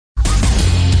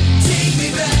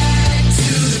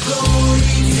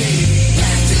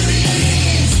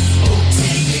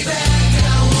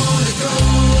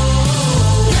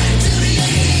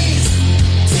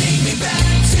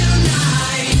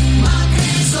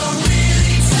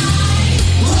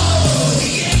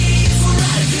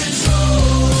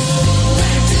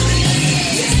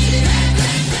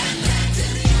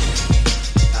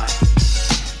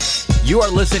You are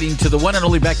listening to the one and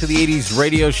only Back to the 80s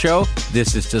radio show.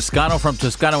 This is Toscano from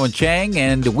Toscano and Chang,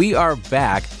 and we are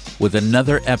back with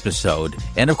another episode.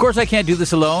 And of course, I can't do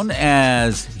this alone,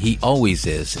 as he always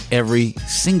is every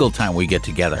single time we get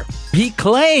together. He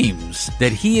claims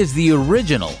that he is the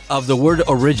original of the word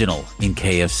original in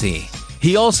KFC.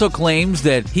 He also claims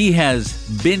that he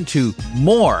has been to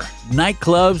more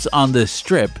nightclubs on the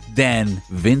Strip than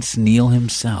Vince Neil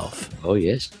himself. Oh,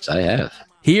 yes, I have.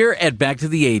 Here at Back to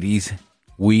the 80s,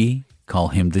 we call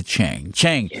him the Chang.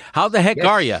 Chang, how the heck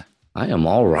are you? I am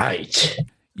all right.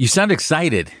 You sound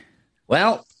excited.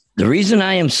 Well, the reason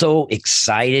I am so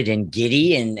excited and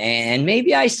giddy and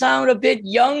maybe I sound a bit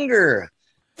younger,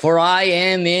 for I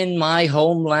am in my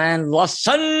homeland, Los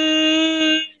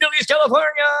Angeles, California.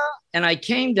 And I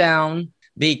came down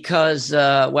because,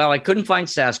 I couldn't find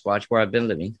Sasquatch where I've been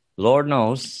living. Lord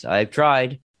knows, I've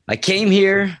tried. I came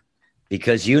here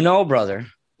because brother,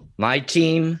 my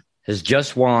team has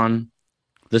just won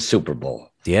the Super Bowl.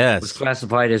 Yes. It was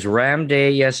classified as Ram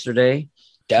Day yesterday,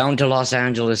 down to Los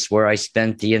Angeles, where I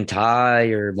spent the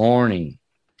entire morning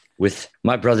with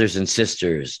my brothers and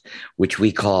sisters, which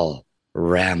we call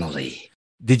Ramily.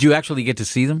 Did you actually get to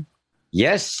see them?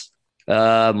 Yes.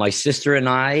 My sister and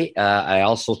I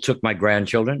also took my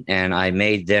grandchildren and I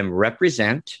made them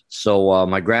represent. So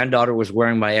my granddaughter was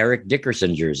wearing my Eric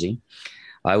Dickerson jersey.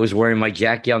 I was wearing my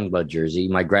Jack Youngblood jersey.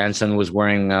 My grandson was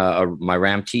wearing my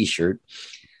Ram T-shirt.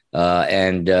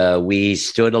 And we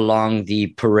stood along the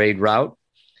parade route,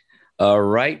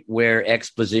 right where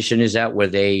Exposition is at, where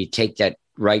they take that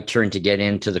right turn to get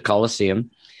into the Coliseum.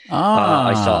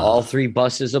 I saw all three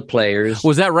buses of players.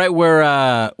 Was that right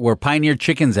where Pioneer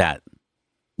Chicken's at?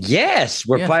 Yes,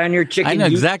 where Pioneer Chicken. I know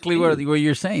exactly what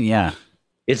you're saying, yeah.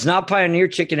 It's not Pioneer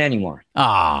Chicken anymore.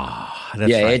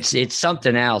 That's right. It's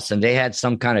something else. And they had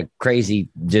some kind of crazy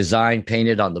design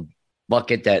painted on the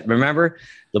bucket that, remember,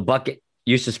 the bucket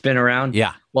used to spin around?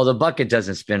 Yeah. Well, the bucket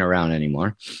doesn't spin around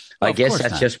anymore. I guess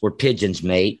that's just where pigeons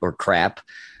mate or crap.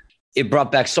 It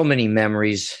brought back so many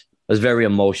memories. I was very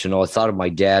emotional. I thought of my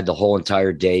dad the whole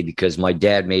entire day because my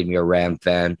dad made me a Ram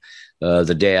fan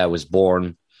the day I was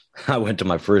born. I went to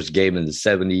my first game in the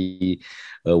 70s.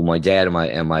 My dad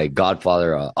and my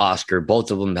godfather, Oscar, both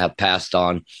of them have passed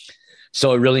on.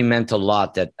 So it really meant a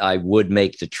lot that I would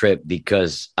make the trip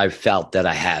because I felt that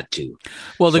I had to.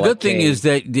 Well, the good thing is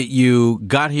that you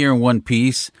got here in one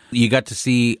piece. You got to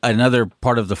see another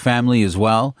part of the family as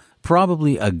well.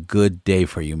 Probably a good day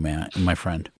for you, man, my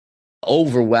friend.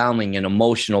 Overwhelming and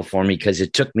emotional for me because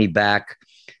it took me back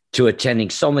to attending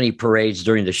so many parades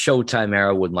during the Showtime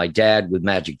era with my dad, with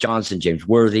Magic Johnson, James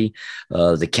Worthy,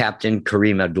 the captain,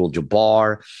 Kareem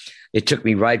Abdul-Jabbar. It took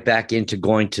me right back into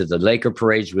going to the Laker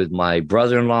parades with my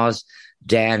brother-in-laws,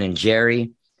 Dan and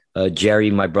Jerry. Jerry,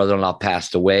 my brother-in-law,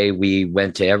 passed away. We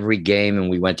went to every game and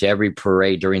we went to every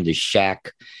parade during the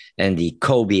Shaq and the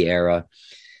Kobe era.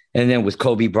 And then with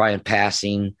Kobe Bryant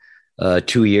passing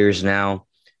 2 years now,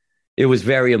 it was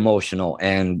very emotional.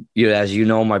 And as you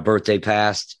know, my birthday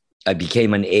passed. I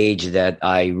became an age that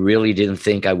I really didn't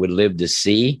think I would live to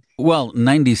see. Well,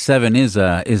 97 is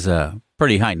a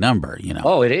pretty high number,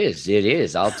 Oh, it is. It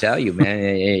is. I'll tell you,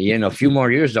 man. A few more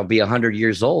years, I'll be 100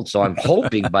 years old. So I'm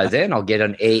hoping by then I'll get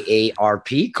an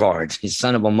AARP card. These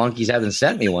son of a monkeys haven't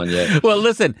sent me one yet. Well,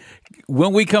 listen,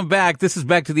 when we come back, this is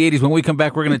Back to the 80s. When we come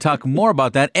back, we're going to talk more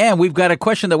about that. And we've got a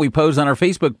question that we posed on our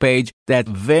Facebook page that's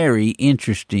very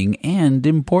interesting and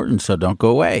important. So don't go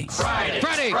away.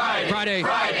 Friday,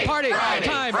 party,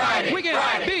 time, weekend,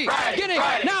 beginning,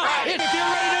 now, if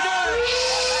you're ready to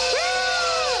do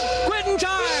it, quitting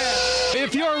time.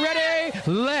 If you're ready,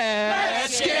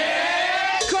 let's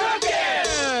get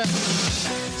cooking.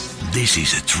 This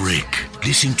is a trick.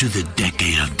 Listen to the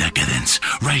decade of decadence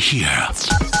right here.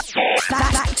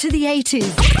 Back to the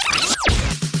 80s.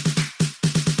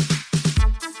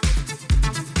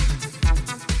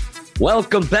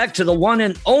 Welcome back to the one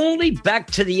and only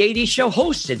Back to the 80s show,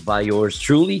 hosted by yours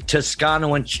truly,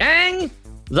 Toscano and Chang,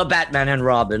 the Batman and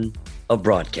Robin of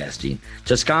broadcasting.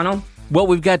 Toscano? Well,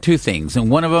 we've got two things, and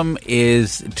one of them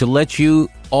is to let you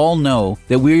all know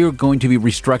that we're going to be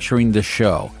restructuring the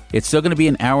show. It's still going to be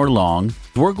an hour long.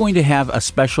 We're going to have a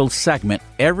special segment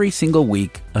every single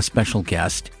week, a special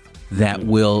guest that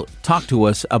will talk to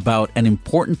us about an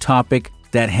important topic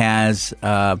that has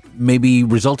maybe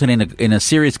resulted in a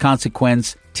serious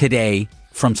consequence today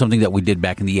from something that we did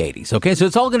back in the 80s. Okay, so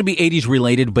it's all going to be 80s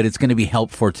related, but it's going to be help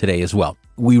for today as well.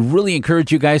 We really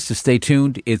encourage you guys to stay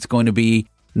tuned. It's going to be,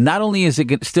 not only is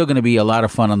it still going to be a lot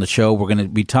of fun on the show, we're going to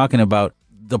be talking about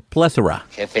the plethora.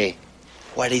 Jefe,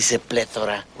 what is a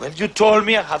plethora? Well, you told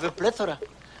me I have a plethora.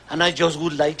 And I just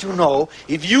would like to know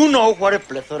if you know what a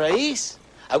plethora is.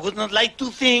 I would not like to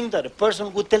think that a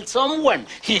person would tell someone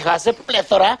he has a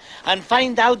plethora and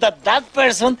find out that that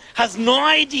person has no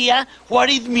idea what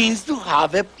it means to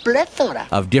have a plethora.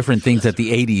 Of different things that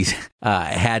the 80s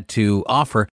had to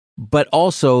offer, but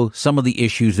also some of the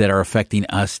issues that are affecting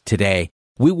us today.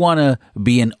 We want to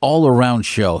be an all-around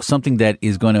show, something that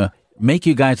is going to make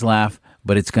you guys laugh,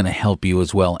 but it's going to help you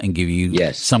as well and give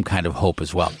you some kind of hope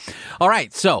as well. All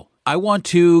right, so I want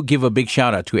to give a big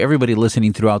shout out to everybody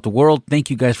listening throughout the world. Thank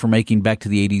you guys for making Back to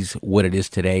the 80s what it is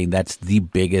today. That's the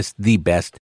biggest, the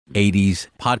best 80s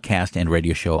podcast and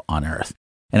radio show on earth.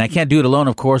 And I can't do it alone,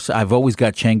 of course. I've always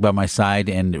got Chang by my side.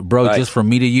 And bro, just from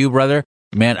me to you, brother,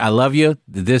 man, I love you.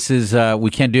 This is, we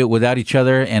can't do it without each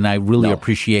other. And I really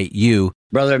appreciate you.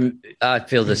 Brother, I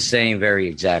feel the same very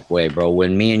exact way, bro.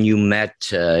 When me and you met,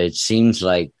 it seems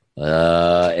like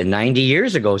 90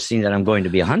 years ago, seeing that I'm going to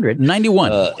be 100.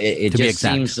 91. It just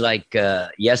seems like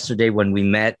yesterday when we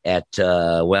met at,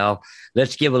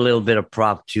 let's give a little bit of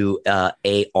prop to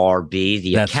ARB,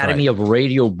 the Academy of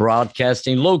Radio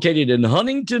Broadcasting, located in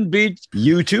Huntington Beach.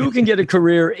 You too can get a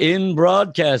career in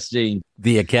broadcasting.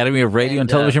 The Academy of Radio and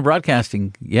Television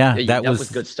Broadcasting. Yeah, that was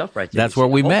good stuff right there. That's where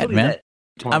we met, man.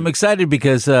 I'm excited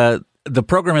because the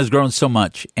program has grown so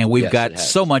much, and we've got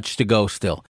so much to go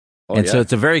still. So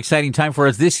it's a very exciting time for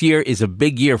us. This year is a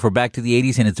big year for Back to the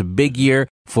 80s, and it's a big year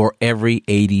for every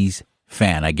 80s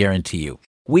fan, I guarantee you.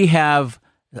 We have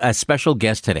a special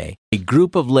guest today, a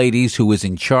group of ladies who is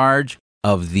in charge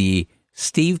of the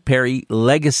Steve Perry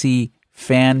Legacy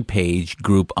fan page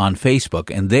group on Facebook,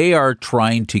 and they are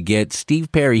trying to get Steve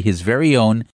Perry his very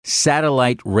own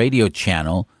satellite radio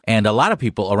channel, and a lot of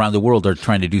people around the world are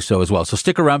trying to do so as well. So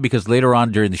stick around, because later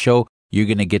on during the show, you're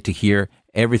going to get to hear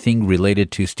everything related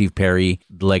to Steve Perry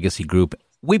Legacy Group.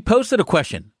 We posted a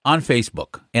question on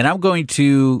Facebook, and I'm going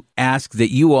to ask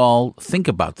that you all think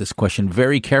about this question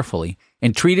very carefully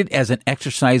and treat it as an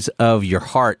exercise of your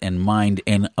heart and mind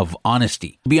and of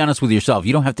honesty. Be honest with yourself.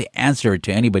 You don't have to answer it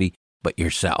to anybody but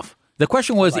yourself. The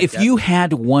question was, if you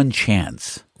had one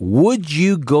chance, would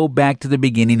you go back to the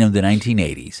beginning of the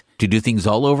 1980s to do things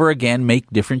all over again, make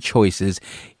different choices,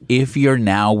 if your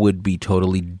now would be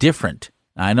totally different?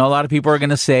 I know a lot of people are going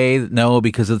to say no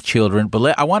because of the children,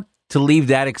 but I want to leave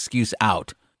that excuse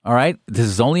out. All right? This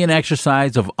is only an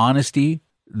exercise of honesty.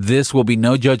 This will be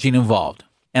no judging involved.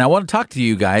 And I want to talk to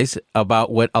you guys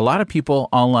about what a lot of people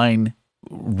online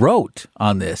wrote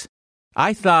on this.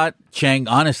 I thought, Chang,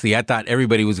 honestly, I thought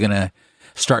everybody was going to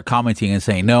start commenting and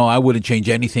saying, no, I wouldn't change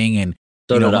anything. And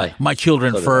my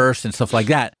children first and stuff like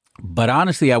that. But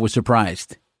honestly, I was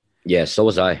surprised. Yes, so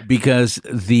was I. Because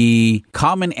the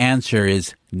common answer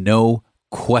is no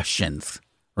questions,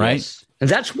 right? Yes. And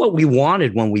that's what we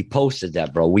wanted when we posted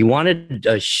that, bro. We wanted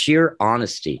sheer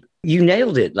honesty. You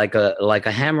nailed it like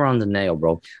a hammer on the nail,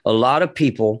 bro. A lot of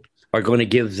people are going to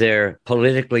give their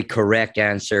politically correct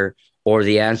answer, or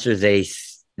the answer they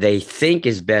think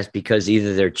is best because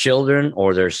either their children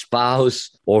or their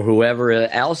spouse or whoever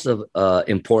else of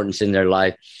importance in their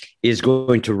life is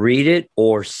going to read it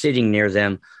or sitting near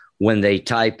them when they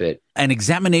type it. An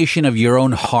examination of your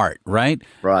own heart, right?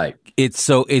 Right.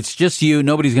 It's just you.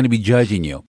 Nobody's going to be judging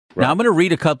you. Right. Now, I'm going to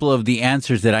read a couple of the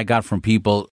answers that I got from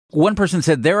people. One person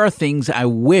said, there are things I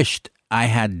wished I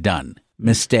had done.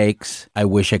 Mistakes I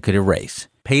wish I could erase.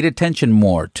 Paid attention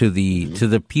more to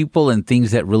the people and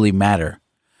things that really matter.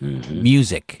 Mm-hmm.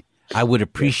 Music, I would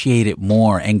appreciate it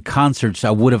more. And concerts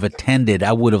I would have attended.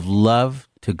 I would have loved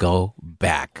to go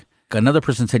back. Another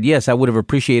person said, yes, I would have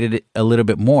appreciated it a little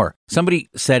bit more. Somebody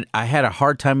said, I had a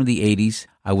hard time in the 80s.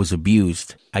 I was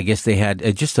abused. I guess they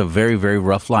had just a very, very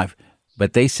rough life.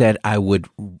 But they said I would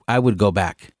go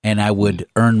back and I would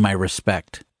earn my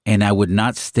respect and I would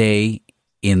not stay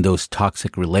in those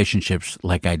toxic relationships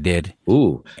like I did.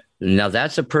 Ooh, now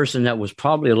that's a person that was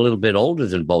probably a little bit older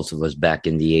than both of us back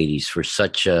in the 80s for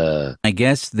such a... I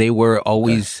guess they were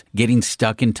always getting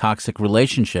stuck in toxic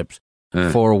relationships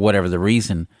for whatever the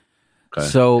reason. Okay.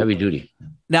 So heavy duty.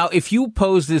 Now, if you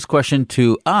pose this question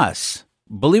to us,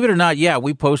 believe it or not, yeah,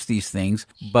 we post these things,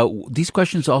 but these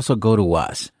questions also go to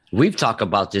us. We've talked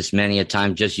about this many a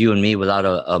time, just you and me without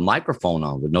a microphone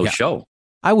on, with no show.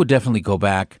 I would definitely go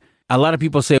back. A lot of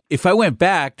people say, if I went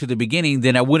back to the beginning,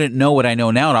 then I wouldn't know what I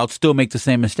know now, and I'll still make the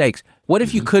same mistakes. What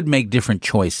if you could make different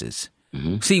choices?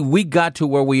 Mm-hmm. See, we got to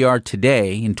where we are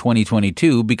today in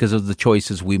 2022 because of the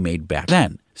choices we made back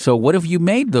then. So what if you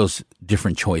made those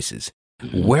different choices?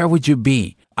 Mm-hmm. Where would you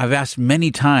be? I've asked many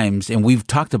times, and we've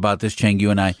talked about this, Chang, you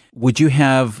and I, would you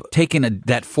have taken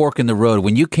that fork in the road?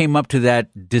 When you came up to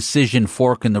that decision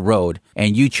fork in the road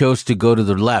and you chose to go to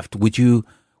the left, would you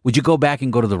Would you go back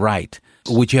and go to the right?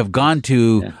 Would you have gone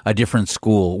to a different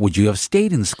school? Would you have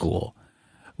stayed in school?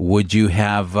 Would you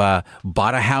have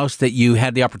bought a house that you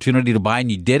had the opportunity to buy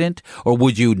and you didn't? Or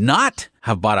would you not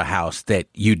have bought a house that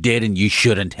you did and you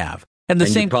shouldn't have? And the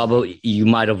same, you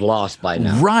might have lost by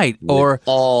now. Right. Or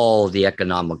all the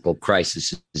economical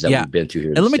crises that we've been through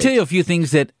here. And let me tell you a few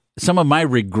things that some of my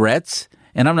regrets,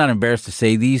 and I'm not embarrassed to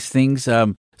say these things,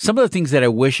 some of the things that I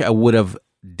wish I would have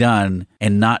done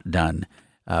and not done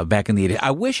back in the 80s.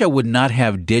 I wish I would not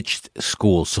have ditched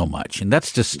school so much. And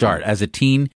that's to start. As a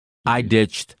teen, I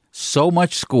ditched so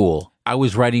much school. I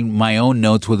was writing my own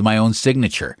notes with my own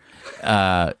signature.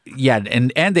 And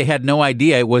they had no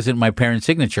idea it wasn't my parents'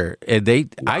 signature.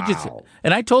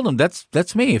 I told them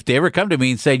that's me. If they ever come to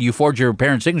me and say you forged your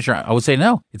parents' signature, I would say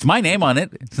no. It's my name on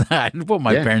it. I didn't put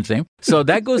my parents' name. So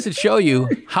that goes to show you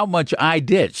how much I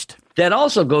ditched. That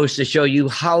also goes to show you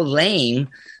how lame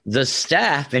the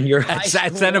staff in your high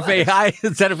school Santa Fe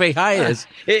High is.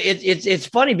 It's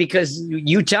funny because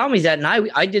you tell me that, and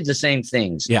I did the same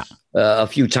things. Yeah. A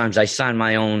few times I signed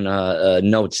my own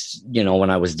notes, when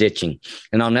I was ditching.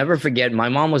 And I'll never forget, my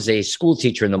mom was a school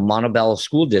teacher in the Montebello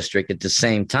School District at the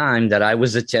same time that I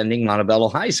was attending Montebello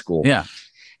High School. Yeah.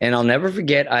 And I'll never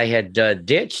forget, I had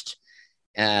ditched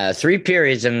 3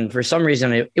 periods, and for some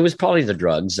reason, it was probably the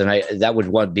drugs. And that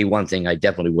would be one thing I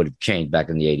definitely would have changed back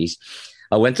in the 80s.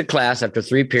 I went to class after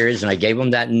 3 periods, and I gave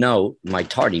them that note, my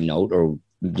tardy note, or,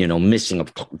 missing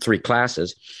of 3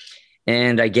 classes.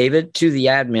 And I gave it to the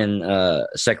admin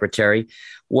secretary.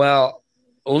 Well,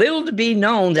 little to be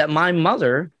known that my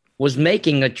mother was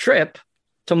making a trip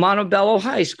to Montebello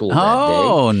High School that day.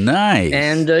 Oh, nice.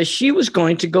 And she was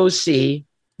going to go see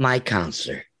my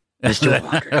counselor, Mr.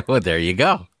 Walker. Well, there you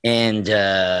go. And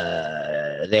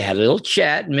they had a little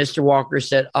chat. And Mr. Walker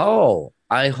said, "Oh,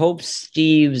 I hope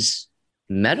Steve's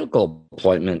medical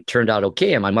appointment turned out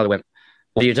okay." And my mother went,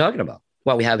 "What are you talking about?"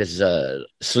 "Well, we have his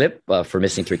slip for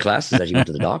missing 3 classes as he went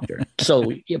to the doctor."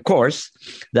 So, of course,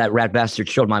 that rat bastard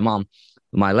showed my mom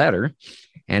my letter.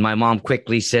 And my mom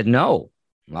quickly said, "No,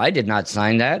 I did not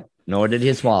sign that, nor did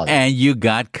his father." And you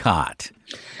got caught.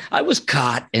 I was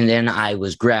caught, and then I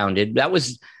was grounded. That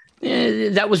was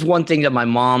one thing that my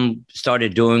mom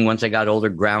started doing once I got older,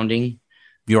 grounding.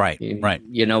 You're right. Right.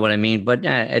 You know what I mean? But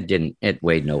it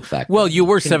weighed no factor. Well, you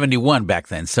were 71 back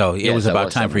then, so it was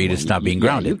about time for you to stop being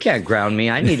grounded. You can't ground me.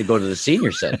 I need to go to the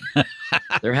senior center.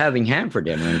 They're having ham for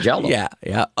dinner and Jell-O. Yeah.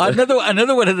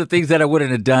 Another one of the things that I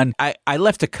wouldn't have done, I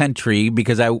left the country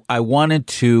because I wanted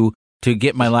to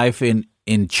get my life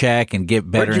in check and get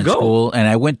better in school. And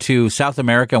I went to South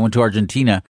America. I went to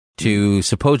Argentina to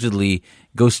supposedly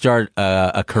go start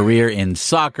a career in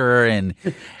soccer and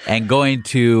going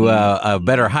to a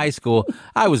better high school.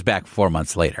 I was back 4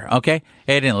 months later, okay?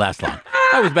 It didn't last long.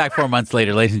 I was back 4 months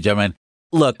later, ladies and gentlemen.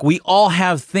 Look, we all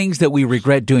have things that we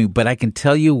regret doing, but I can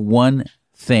tell you one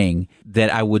thing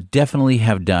that I would definitely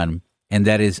have done, and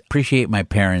that is appreciate my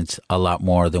parents a lot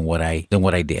more than what I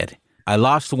did. I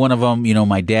lost one of them,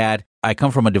 my dad. I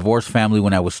come from a divorced family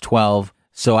when I was 12.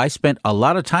 So I spent a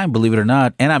lot of time, believe it or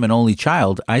not, and I'm an only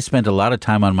child. I spent a lot of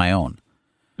time on my own,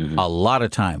 a lot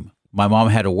of time. My mom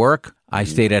had to work. I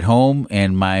stayed at home,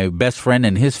 and my best friend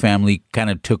and his family kind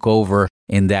of took over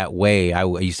in that way. I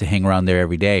used to hang around there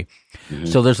every day.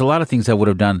 So there's a lot of things I would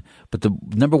have done. But the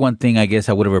number one thing, I guess,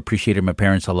 I would have appreciated my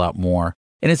parents a lot more.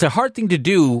 And it's a hard thing to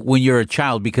do when you're a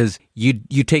child because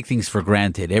you take things for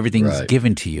granted. Everything's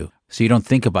given to you. So you don't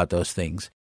think about those things.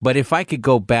 But if I could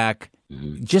go back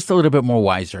just a little bit more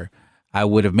wiser, I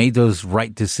would have made those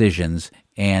right decisions,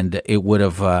 and it would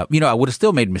have, I would have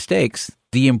still made mistakes.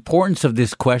 The importance of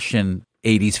this question,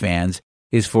 80s fans,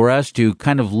 is for us to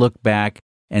kind of look back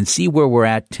and see where we're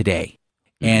at today.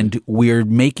 And we're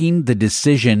making the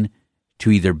decision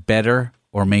to either better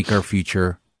or make our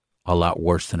future a lot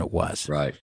worse than it was.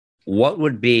 Right. What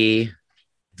would be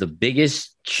the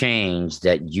biggest change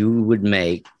that you would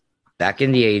make back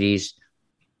in the 80s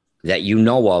that you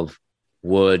know of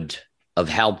would have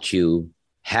helped you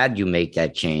had you make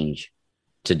that change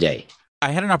today?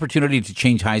 I had an opportunity to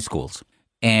change high schools.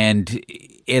 And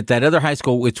at that other high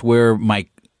school, it's where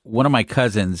one of my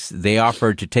cousins, they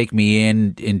offered to take me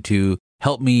in and to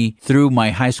help me through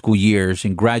my high school years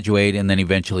and graduate and then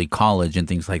eventually college and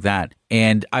things like that.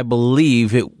 And I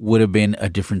believe it would have been a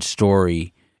different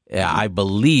story. I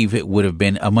believe it would have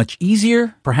been a much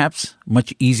easier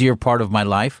part of my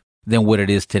life than what it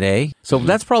is today. So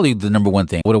that's probably the number one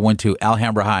thing. I would have went to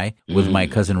Alhambra High with my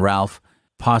cousin Ralph,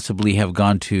 possibly have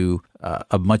gone to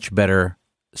a much better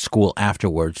school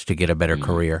afterwards to get a better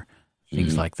career,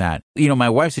 things like that. My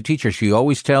wife's a teacher. She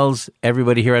always tells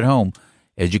everybody here at home,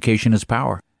 education is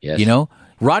power. Yes.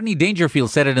 Rodney Dangerfield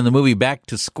said it in the movie Back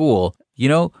to School. You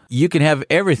know, you can have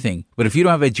everything, but if you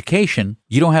don't have education,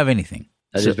 you don't have anything.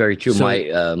 That is very true.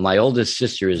 My oldest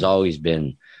sister has always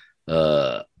been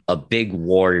a big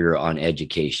warrior on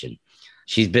education.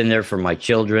 She's been there for my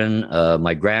children,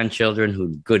 my grandchildren,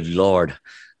 who, good Lord,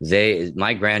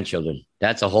 my grandchildren,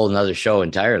 that's a whole nother show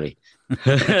entirely.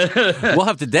 We'll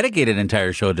have to dedicate an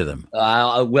entire show to them.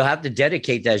 We'll have to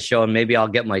dedicate that show, and maybe I'll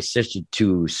get my sister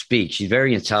to speak. She's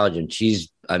very intelligent. She's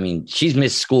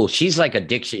Miss School. She's like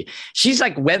she's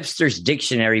like Webster's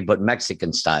dictionary, but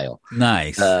Mexican style.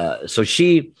 Nice. So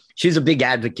she's a big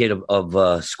advocate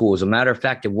of school. As a matter of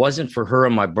fact, it wasn't for her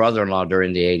and my brother-in-law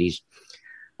during the 80s.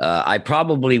 I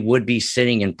probably would be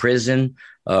sitting in prison,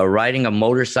 riding a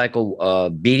motorcycle,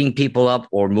 beating people up,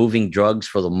 or moving drugs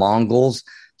for the Mongols.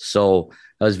 So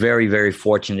I was very, very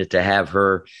fortunate to have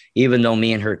her, even though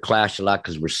me and her clashed a lot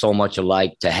because we're so much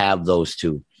alike, to have those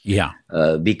two. Yeah.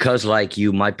 Because like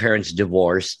you, my parents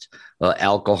divorced.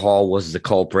 Alcohol was the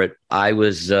culprit. I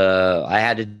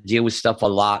had to deal with stuff a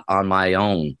lot on my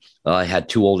own. I had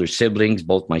two older siblings,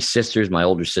 both my sisters. My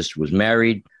older sister was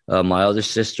married. My other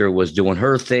sister was doing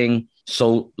her thing.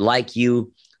 So like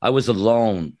you, I was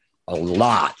alone a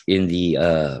lot in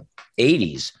the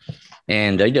 80s.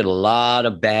 And I did a lot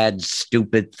of bad,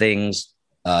 stupid things.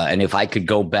 And if I could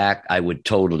go back, I would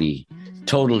totally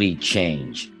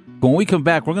change. When we come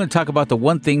back, we're going to talk about the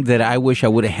one thing that I wish I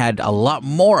would have had a lot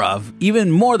more of, even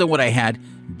more than what I had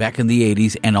back in the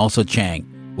 80s, and also Chang.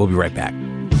 We'll be right back.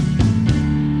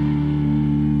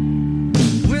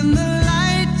 When the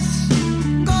lights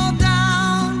go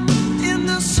down in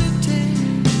the city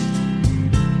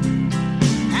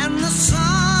and the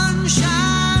sun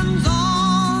shines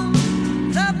on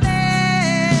the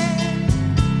bay,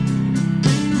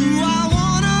 I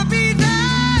wanna be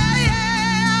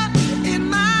there in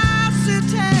my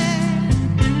city.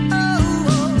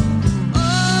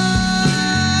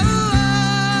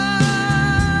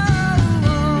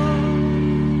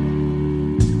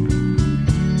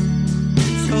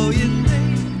 So you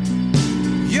think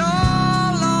you're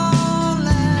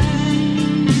lonely?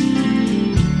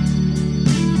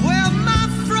 Well, my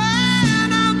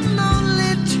friend, I'm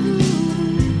lonely too.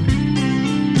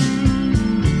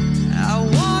 I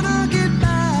wanna get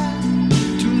back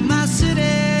to my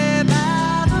city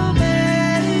by the bay.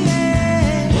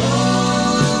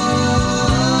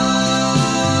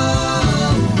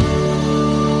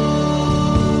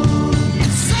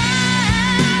 It's sad.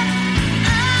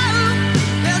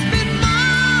 There's been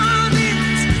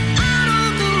mornings out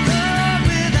on the road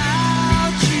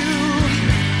without you,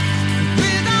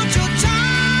 without your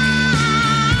charms.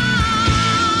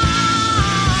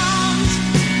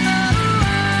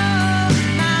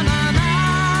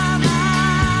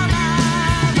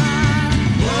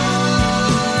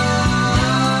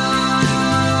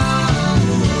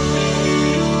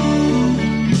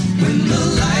 When the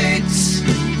lights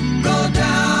go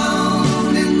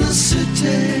down in the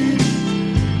city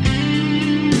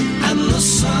and the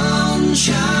sun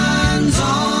shines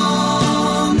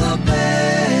on the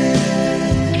bay,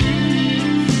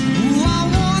 ooh, I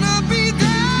wanna be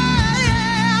there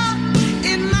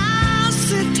in my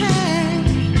city.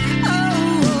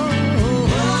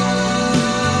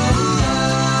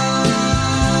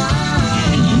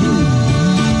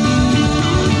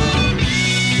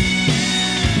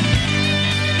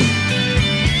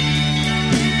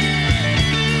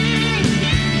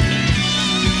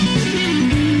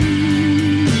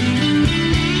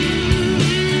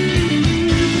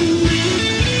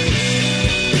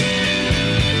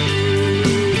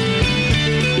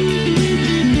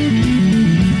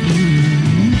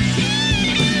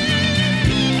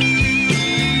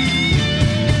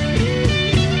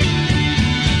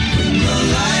 When the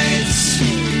lights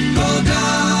go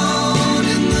down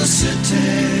in the city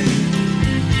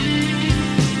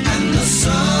and the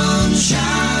sun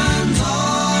shines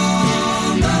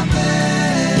on the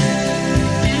bay,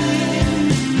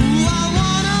 ooh, I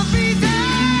wanna be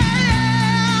there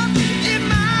in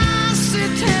my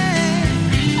city.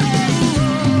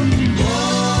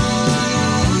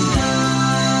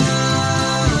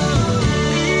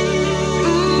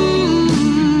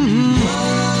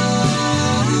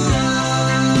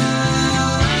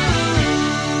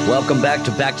 Welcome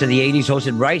back to the 80s,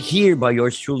 hosted right here by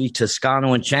yours truly,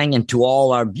 Toscano and Chang, and to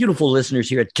all our beautiful listeners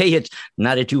here at K-Hits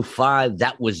 92.5.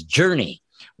 That was Journey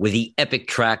with the epic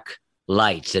track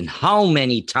Lights. And how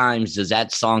many times does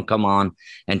that song come on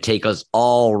and take us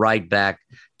all right back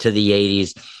to the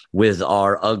 80s with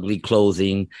our ugly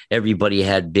clothing? Everybody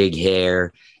had big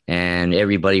hair and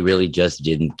everybody really just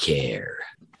didn't care.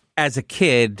 As a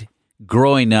kid,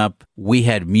 growing up, we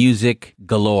had music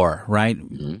galore, right?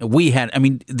 We had,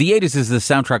 the 80s is the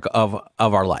soundtrack of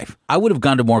our life. I would have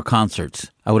gone to more concerts.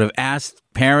 I would have asked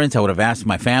parents, I would have asked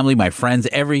my family, my friends,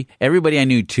 everybody I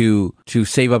knew to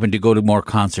save up and to go to more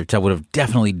concerts. I would have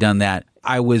definitely done that.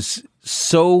 I was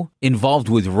so involved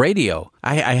with radio.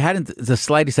 I hadn't the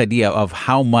slightest idea of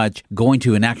how much going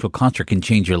to an actual concert can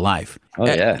change your life. Oh,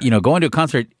 yeah. Going to a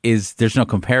concert there's no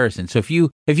comparison. So if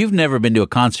you've never been to a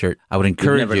concert, I would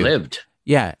encourage you. You've never lived.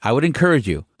 Yeah, I would encourage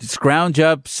you to scrounge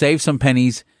up, save some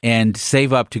pennies, and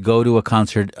save up to go to a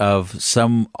concert of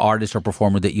some artist or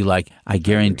performer that you like. I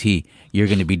guarantee you're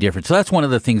going to be different. So that's one of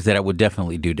the things that I would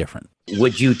definitely do different.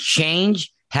 Would you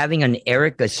change having an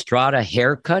Eric Estrada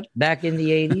haircut back in the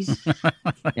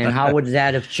 80s? And how would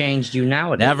that have changed you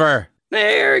nowadays? Never.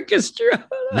 Eric Estrada.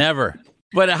 Never.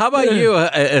 But how about you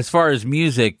as far as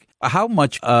music? How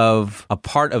much of a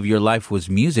part of your life was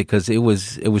music? Because it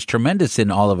was tremendous in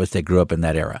all of us that grew up in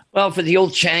that era. Well, for the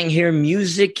old Chang here,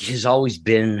 music has always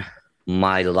been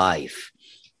my life.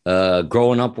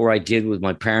 Growing up where I did with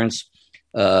my parents,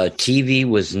 TV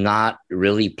was not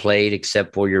really played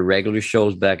except for your regular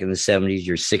shows back in the 70s,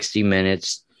 your 60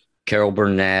 Minutes, Carol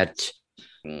Burnett,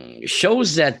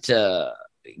 shows that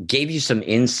gave you some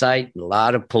insight, a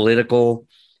lot of political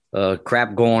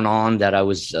crap going on that I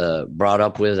was brought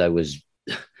up with. I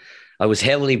was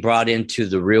heavily brought into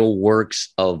the real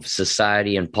works of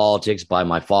society and politics by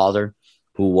my father,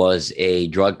 who was a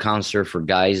drug counselor for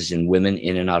guys and women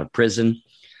in and out of prison.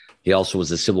 He also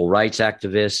was a civil rights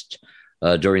activist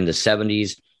during the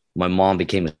 70s. My mom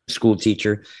became a school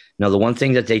teacher. Now, the one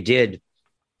thing that they did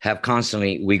have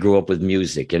constantly, we grew up with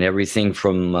music and everything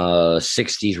from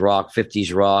 60s rock,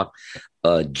 50s rock,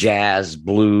 jazz,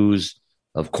 blues,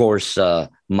 of course,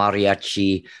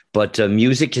 mariachi, but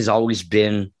music has always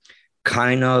been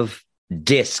kind of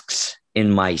discs in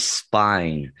my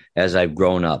spine as I've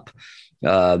grown up.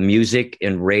 Music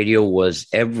and radio was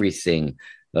everything.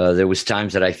 There was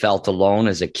times that I felt alone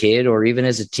as a kid or even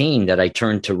as a teen that I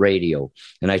turned to radio,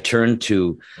 and I turned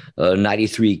to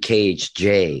 93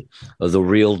 KHJ, The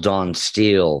Real Don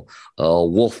Steele,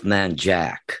 Wolfman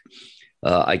Jack.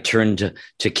 I turned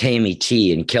to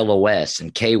KMET and KLOS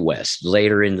and K-West,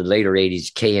 later in the later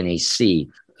 80s, KNAC.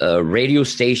 Radio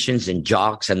stations and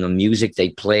jocks and the music they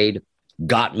played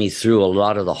got me through a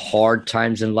lot of the hard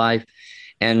times in life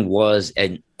and was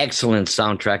an excellent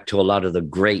soundtrack to a lot of the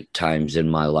great times in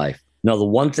my life. Now, the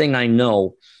one thing I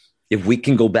know, if we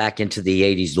can go back into the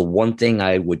 80s, the one thing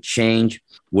I would change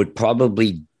would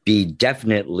probably be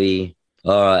definitely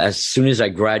as soon as I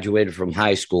graduated from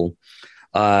high school,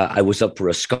 I was up for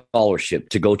a scholarship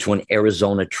to go to an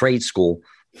Arizona trade school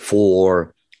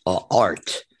for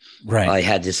art. Right. I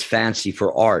had this fancy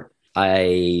for art.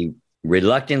 I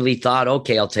reluctantly thought,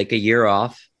 okay, I'll take a year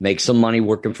off, make some money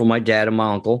working for my dad and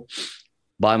my uncle,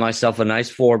 buy myself a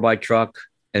nice 4x truck,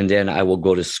 and then I will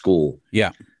go to school.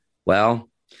 Yeah. Well,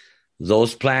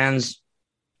 those plans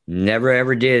never,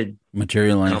 ever did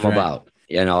materialize come about.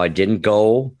 I didn't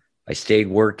go. I stayed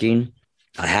working.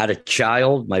 I had a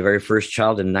child, my very first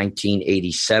child in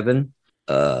 1987.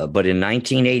 But in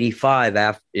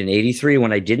 1985, in 83,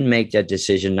 when I didn't make that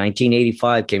decision,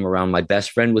 1985 came around. My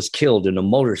best friend was killed in a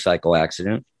motorcycle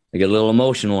accident. I get a little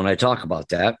emotional when I talk about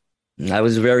that. And I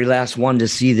was the very last one to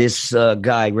see this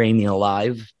guy, Raimi,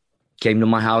 alive. Came to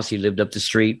my house. He lived up the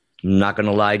street. I'm not going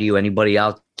to lie to you. Anybody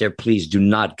out there, please do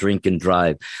not drink and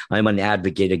drive. I'm an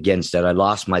advocate against that. I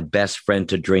lost my best friend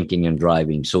to drinking and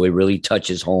driving. So it really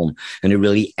touches home. And it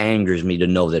really angers me to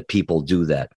know that people do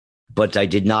that. But I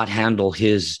did not handle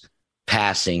his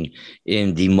passing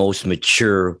in the most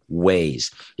mature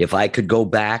ways. If I could go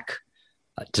back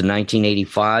to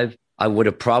 1985, I would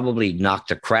have probably knocked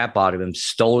the crap out of him,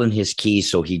 stolen his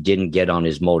keys so he didn't get on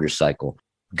his motorcycle.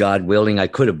 God willing, I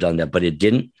could have done that, but it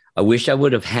didn't. I wish I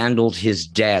would have handled his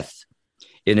death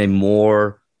in a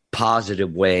more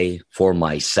positive way for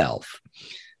myself.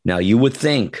 Now, you would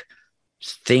think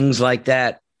things like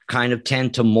that kind of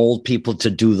tend to mold people to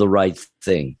do the right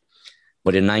thing.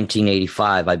 But in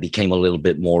 1985, I became a little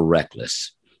bit more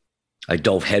reckless. I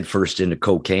dove headfirst into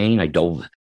cocaine. I dove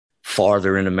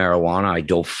farther into marijuana. I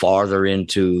dove farther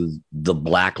into the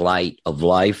black light of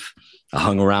life. I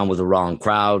hung around with the wrong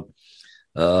crowd.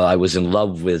 I was in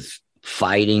love with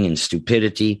fighting and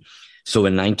stupidity. So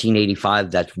in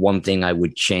 1985, that's one thing I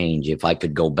would change if I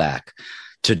could go back,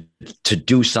 to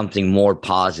do something more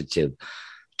positive,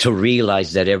 to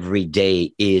realize that every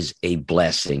day is a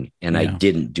blessing. And I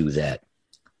didn't do that.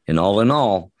 And all in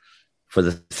all, for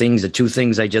the two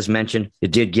things I just mentioned,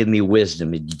 it did give me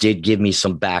wisdom. It did give me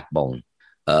some backbone.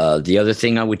 The other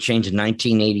thing I would change in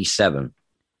 1987,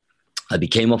 I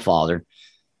became a father.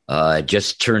 I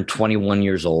just turned 21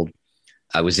 years old.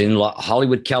 I was in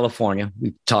Hollywood, California.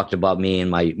 We talked about me and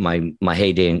my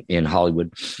heyday in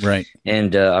Hollywood. Right.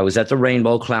 And I was at the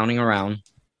Rainbow clowning around,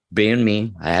 being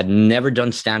me. I had never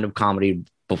done stand-up comedy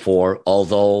before,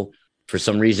 although for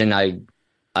some reason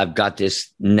I've got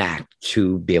this knack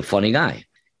to be a funny guy.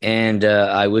 And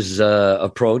I was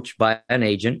approached by an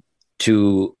agent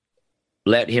to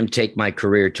let him take my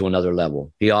career to another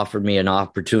level. He offered me an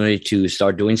opportunity to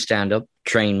start doing stand-up,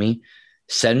 train me,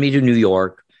 send me to New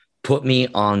York, put me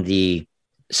on the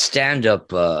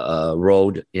stand-up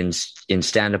road in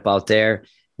stand-up out there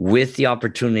with the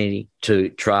opportunity to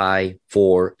try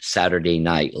for Saturday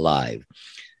Night Live.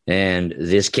 And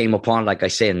this came upon, like I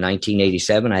say, in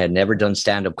 1987. I had never done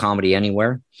stand-up comedy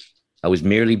anywhere. I was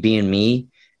merely being me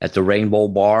at the Rainbow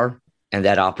Bar, and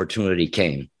that opportunity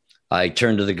came. I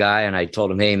turned to the guy and I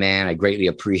told him, hey, man, I greatly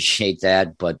appreciate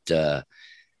that, but,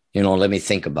 let me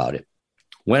think about it.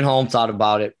 Went home, thought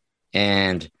about it,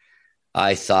 and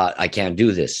I thought, I can't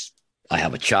do this. I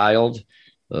have a child.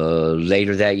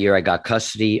 Later that year, I got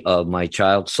custody of my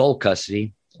child, sole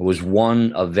custody. I was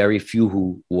one of very few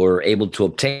who were able to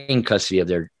obtain custody of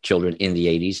their children in the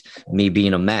 80s, me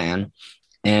being a man.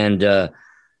 And I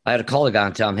had to call the guy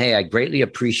and tell him, hey, I greatly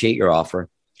appreciate your offer,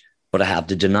 but I have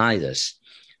to deny this.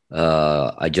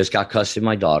 I just got custody of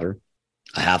my daughter.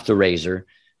 I have to raise her.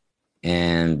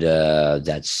 And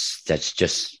that's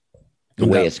just the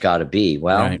way it's got to be.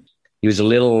 Well, right. He was a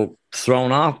little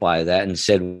thrown off by that and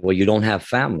said, well, you don't have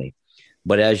family.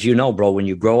 But as you know, bro, when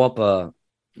you grow up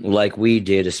like we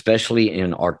did, especially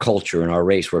in our culture and our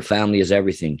race where family is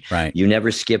everything, right, you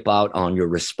never skip out on your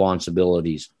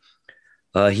responsibilities.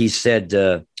 He said,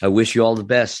 I wish you all the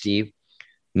best, Steve.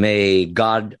 May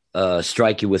God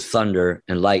strike you with thunder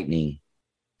and lightning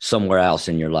somewhere else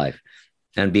in your life.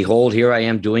 And behold, here I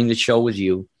am doing the show with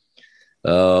you.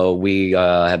 We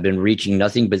have been reaching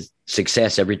nothing but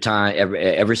success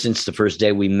ever since the first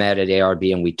day we met at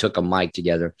ARB and we took a mic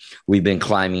together. We've been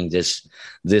climbing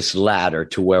this ladder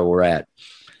to where we're at.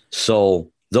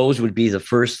 So those would be the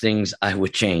first things I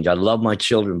would change. I love my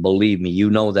children. Believe me, you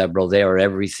know that, bro. They are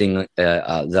everything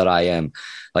that I am.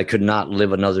 I could not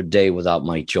live another day without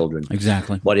my children.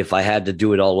 Exactly. But if I had to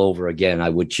do it all over again, I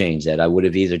would change that. I would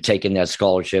have either taken that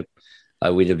scholarship. I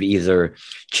would have either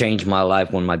changed my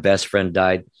life when my best friend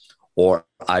died, or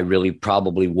I really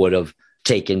probably would have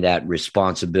taken that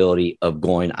responsibility of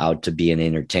going out to be an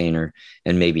entertainer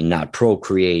and maybe not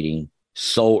procreating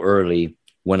so early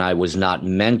when I was not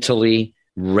mentally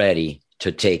ready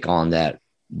to take on that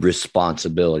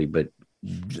responsibility. But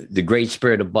the great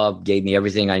spirit above gave me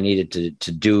everything I needed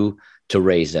to do to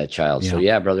raise that child. Yeah. So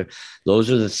yeah, brother,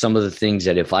 those are some of the things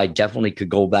that if I definitely could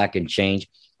go back and change,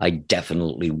 I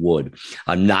definitely would.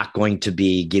 I'm not going to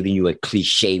be giving you a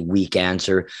cliche weak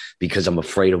answer because I'm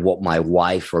afraid of what my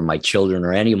wife or my children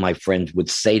or any of my friends would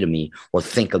say to me or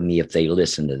think of me if they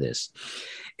listen to this.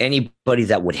 Anybody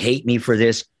that would hate me for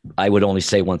this, I would only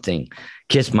say one thing: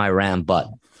 kiss my ram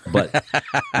butt. But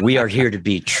we are here to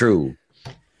be true.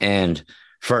 And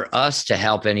for us to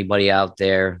help anybody out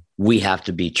there, we have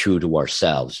to be true to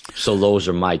ourselves. So those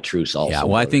are my truths also. Yeah,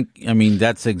 well, I mean,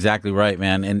 that's exactly right,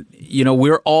 man. And,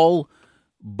 we're all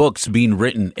books being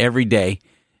written every day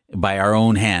by our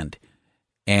own hand.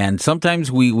 And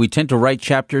sometimes we tend to write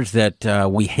chapters that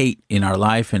we hate in our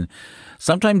life. And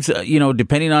sometimes,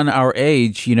 depending on our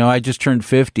age, I just turned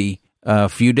 50 a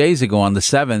few days ago on the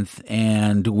 7th.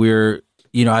 And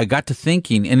I got to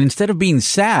thinking, and instead of being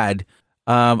sad,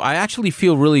 I actually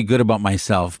feel really good about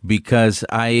myself because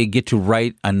I get to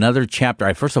write another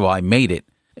chapter. First of all, I made it,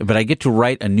 but I get to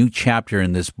write a new chapter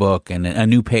in this book and a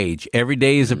new page. Every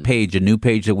day is a page, a new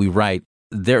page that we write.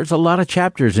 There's a lot of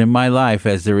chapters in my life,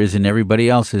 as there is in everybody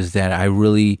else's, that I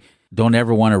really don't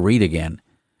ever want to read again.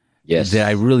 Yes. That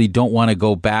I really don't want to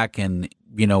go back and,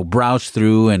 browse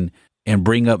through and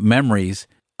bring up memories,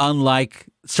 unlike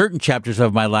certain chapters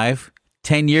of my life,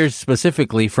 10 years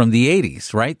specifically from the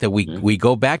 80s, right? That we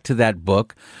go back to that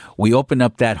book, we open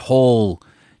up that whole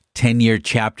 10-year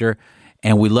chapter,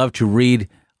 and we love to read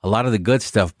a lot of the good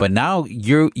stuff. But now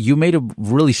you made a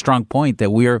really strong point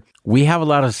that we have a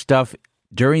lot of stuff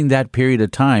during that period of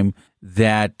time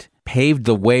that paved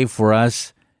the way for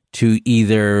us to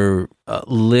either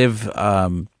live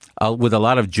with a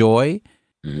lot of joy,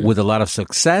 with a lot of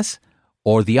success,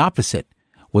 or the opposite,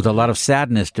 with a lot of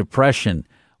sadness, depression,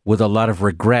 with a lot of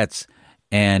regrets,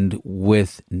 and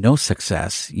with no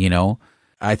success,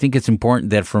 I think it's important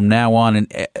that from now on,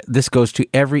 and this goes to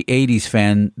every 80s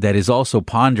fan that is also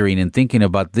pondering and thinking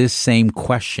about this same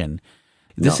question.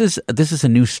 This is a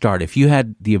new start. If you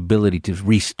had the ability to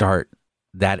restart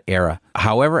that era,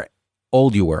 however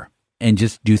old you were, and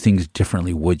just do things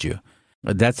differently, would you?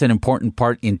 That's an important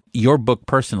part in your book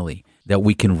personally that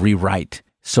we can rewrite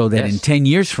so that in 10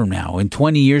 years from now, in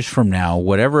 20 years from now,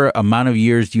 whatever amount of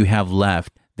years you have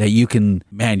left, that you can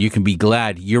be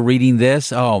glad you're reading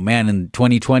this. Oh man, in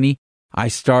 2020, I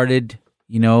started,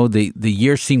 the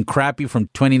year seemed crappy from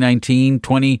 2019.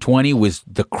 2020 was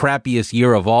the crappiest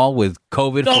year of all with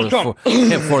COVID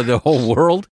for the whole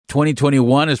world.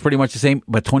 2021 is pretty much the same,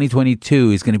 but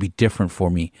 2022 is going to be different for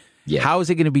me. Yeah. How is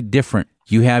it going to be different?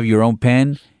 You have your own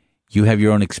pen. You have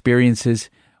your own experiences.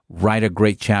 Write a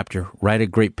great chapter. Write a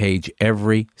great page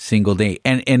every single day.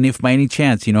 And if by any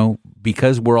chance,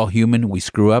 because we're all human, we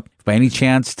screw up. If by any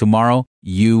chance tomorrow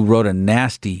you wrote a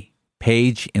nasty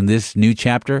page in this new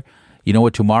chapter, you know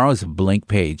what? Tomorrow is a blank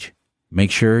page.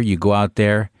 Make sure you go out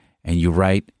there and you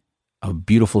write a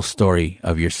beautiful story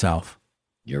of yourself.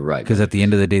 You're right. Because at the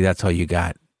end of the day, that's all you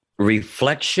got.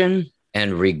 Reflection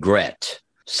and regret.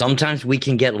 Sometimes we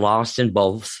can get lost in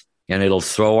both, and it'll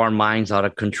throw our minds out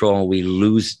of control, and we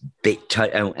lose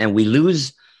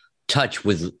touch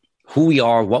with who we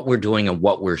are, what we're doing, and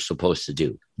what we're supposed to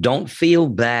do. Don't feel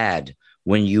bad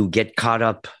when you get caught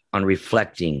up on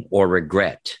reflecting or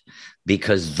regret,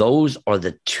 because those are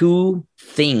the two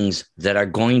things that are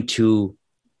going to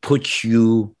put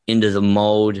you into the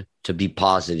mode to be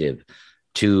positive,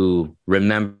 to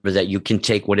remember that you can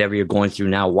take whatever you're going through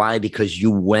now. Why? Because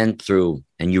you went through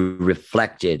and you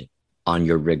reflected on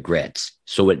your regrets.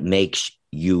 So it makes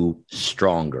you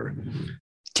stronger.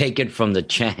 Take it from the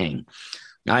Chang.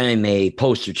 I am a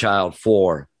poster child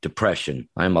for depression.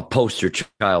 I am a poster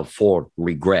child for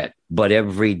regret. But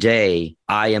every day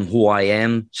I am who I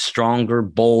am, stronger,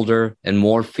 bolder, and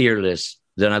more fearless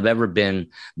than I've ever been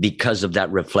because of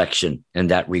that reflection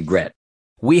and that regret.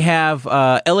 We have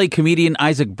LA comedian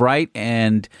Isaac Bright,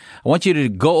 and I want you to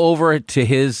go over to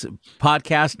his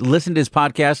podcast, listen to his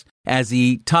podcast as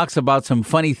he talks about some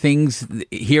funny things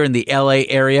here in the LA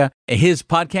area. His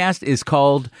podcast is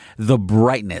called The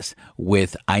Brightness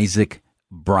with Isaac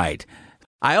Bright.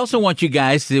 I also want you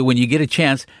guys to, when you get a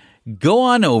chance, go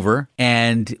on over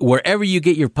and wherever you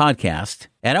get your podcast,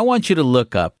 and I want you to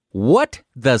look up What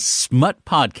the Smut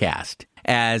Podcast,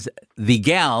 as the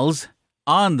gals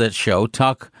on the show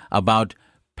talk about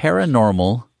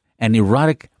paranormal and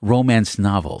erotic romance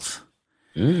novels.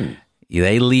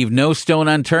 They leave no stone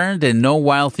unturned and no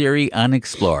wild theory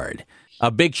unexplored.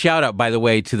 A big shout out, by the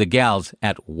way, to the gals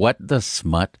at What the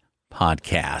Smut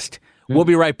Podcast. We'll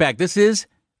be right back. This is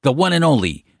the one and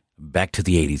only Back to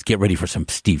the 80s. Get ready for some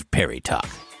Steve Perry talk.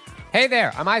 Hey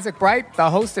there, I'm Isaac Bright, the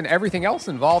host and everything else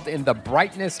involved in the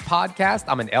Brightness podcast.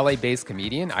 I'm an LA-based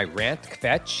comedian. I rant,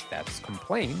 kvetch, that's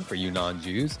complain for you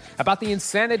non-Jews, about the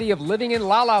insanity of living in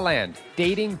La La Land.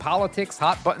 Dating, politics,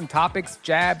 hot-button topics,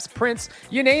 jabs, Prince,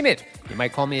 you name it. You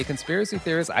might call me a conspiracy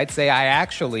theorist. I'd say I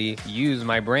actually use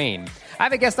my brain. I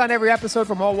have a guest on every episode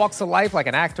from all walks of life, like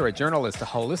an actor, a journalist, a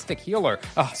holistic healer,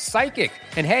 a psychic.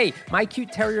 And hey, my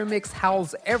cute terrier mix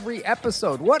howls every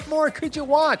episode. What more could you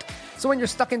want? So when you're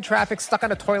stuck in traffic, stuck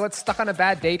on a toilet, stuck on a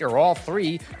bad date, or all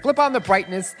three, flip on the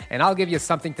Brightness, and I'll give you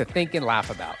something to think and laugh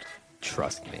about.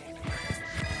 Trust me.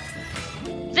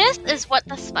 This is What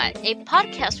the Smut, a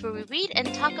podcast where we read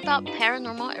and talk about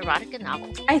paranormal erotica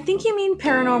novels. I think you mean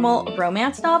paranormal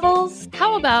romance novels.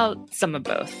 How about some of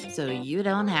both? So you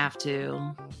don't have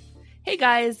to. Hey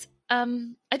guys, I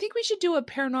think we should do a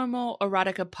paranormal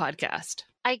erotica podcast.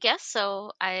 I guess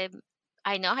so. I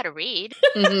know how to read.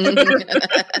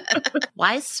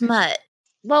 Why smut?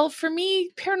 Well, for me,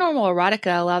 paranormal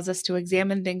erotica allows us to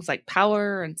examine things like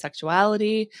power and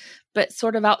sexuality, but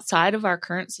sort of outside of our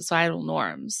current societal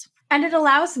norms. And it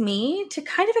allows me to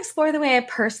kind of explore the way I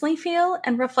personally feel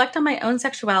and reflect on my own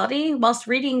sexuality whilst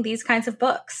reading these kinds of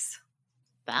books.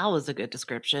 That was a good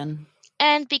description.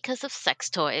 And because of sex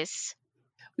toys.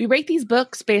 We rate these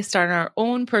books based on our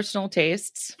own personal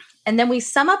tastes. And then we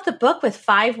sum up the book with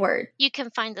 5 words. You can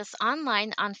find us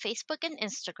online on Facebook and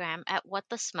Instagram at What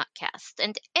the Smutcast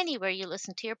and anywhere you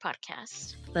listen to your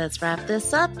podcast. Let's wrap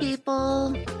this up,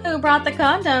 people. Who brought the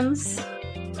condoms?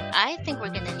 I think we're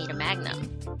going to need a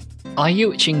Magnum. Are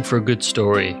you itching for a good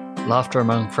story? Laughter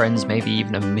among friends, maybe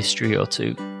even a mystery or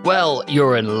two? Well,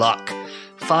 you're in luck.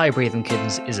 Fire Breathing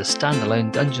Kittens is a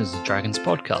standalone Dungeons & Dragons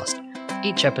podcast.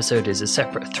 Each episode is a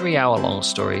separate 3-hour-long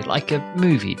story, like a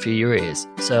movie for your ears,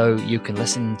 so you can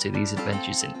listen to these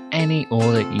adventures in any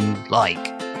order you like.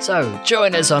 So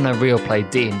join us on a real play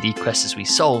D&D quest as we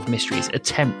solve mysteries,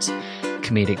 attempt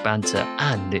comedic banter,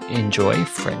 and enjoy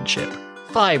friendship.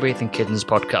 Fire Breathing Kittens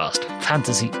podcast,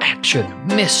 fantasy, action,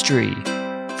 mystery,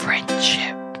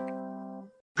 friendship.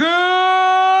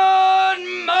 Good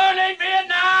morning,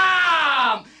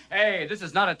 Vietnam! Hey, Hey, this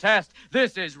is not a test.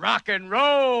 This is rock and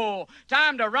roll.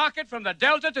 Time to rock it from the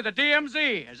Delta to the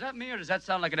DMZ. Is that me or does that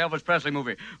sound like an Elvis Presley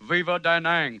movie? Viva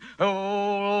Danang.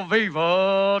 Oh,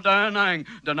 Viva Danang.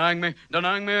 Danang me.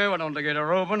 Why don't they get a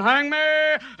rope and hang me?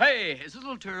 Hey, is it a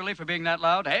little too early for being that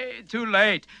loud? Hey, too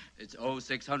late. It's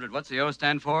 0600. What's the O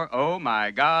stand for? Oh,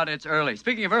 my God, it's early.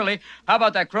 Speaking of early, how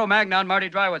about that Cro-Magnon, Marty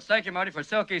Drywitz? Thank you, Marty, for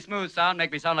silky smooth sound.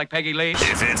 Make me sound like Peggy Lee.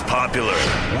 If it's popular,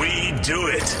 we do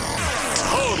it.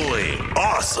 Totally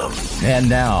awesome. And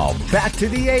now, back to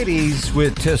the 80s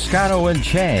with Toscano and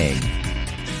Chang.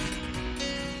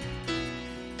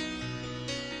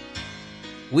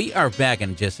 We are back,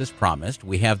 and just as promised,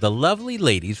 we have the lovely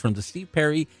ladies from the Steve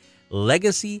Perry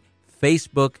Legacy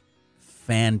Facebook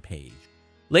fan page.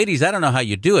 Ladies, I don't know how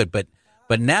you do it, but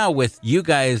now with you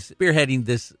guys spearheading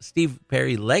this Steve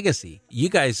Perry Legacy, you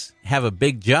guys have a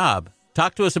big job.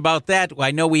 Talk to us about that.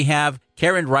 I know we have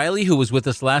Karen Riley, who was with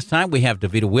us last time. We have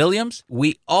Davita Williams.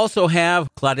 We also have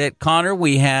Claudette Connor.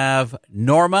 We have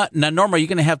Norma. Now, Norma, you're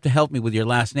going to have to help me with your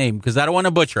last name because I don't want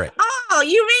to butcher it. Oh,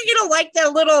 you mean you don't like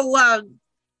that little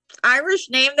Irish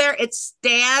name there? It's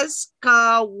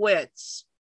Staskowitz.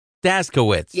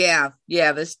 Staskowitz. Yeah,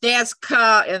 the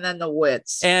Staska and then the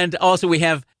Witz. And also we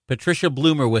have Patricia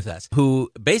Bloomer with us,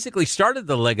 who basically started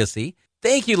the legacy.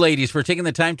 Thank you, ladies, for taking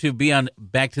the time to be on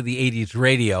Back to the 80s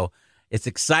radio. It's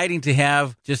exciting to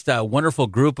have just a wonderful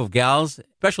group of gals,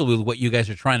 especially with what you guys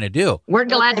are trying to do. We're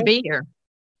glad to be here.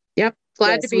 Yep,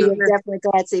 glad to be here. Definitely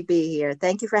glad to be here.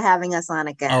 Thank you for having us on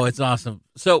again. Oh, it's awesome.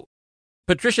 So,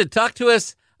 Patricia, talk to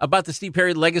us about the Steve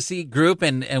Perry Legacy group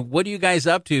and what are you guys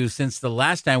up to since the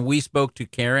last time we spoke to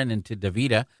Karen and to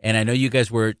Davita. And I know you guys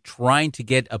were trying to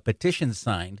get a petition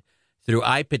signed through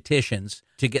iPetitions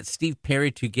to get Steve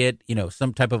Perry to get,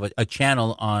 some type of a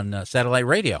channel on satellite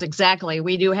radio. Exactly.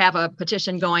 We do have a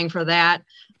petition going for that.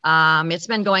 It's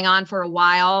been going on for a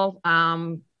while.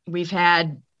 We've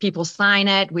had people sign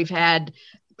it. We've had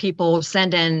people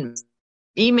send in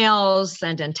emails,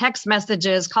 send in text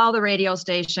messages, call the radio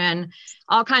station,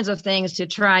 all kinds of things to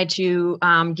try to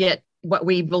get what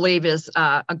we believe is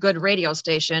a good radio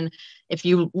station. If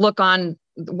you look on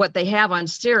what they have on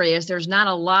Sirius, there's not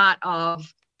a lot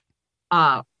of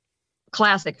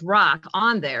classic rock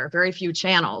on there, very few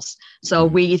channels. So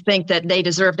we think that they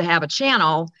deserve to have a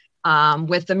channel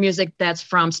with the music that's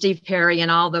from Steve Perry and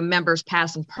all the members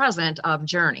past and present of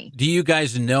Journey. Do you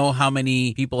guys know how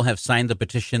many people have signed the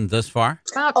petition thus far?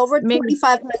 Over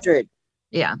 2,500.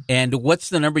 Yeah. And what's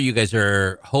the number you guys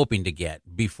are hoping to get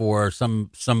before some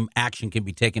action can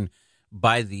be taken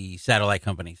by the satellite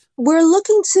companies? We're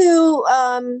looking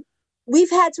to,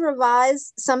 we've had to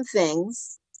revise some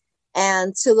things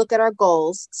and to look at our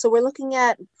goals. So we're looking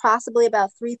at possibly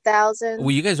about 3,000.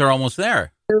 Well, you guys are almost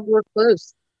there. We're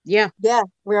close. Yeah,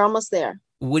 we're almost there.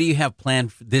 What do you have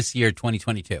planned for this year,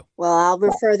 2022? Well, I'll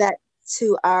refer that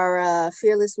to our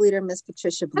fearless leader, Miss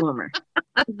Patricia Bloomer.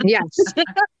 Yes.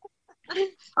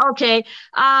 Okay.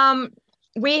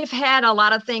 We've had a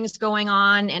lot of things going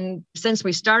on. And since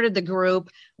we started the group,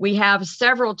 we have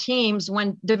several teams.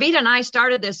 When Davita and I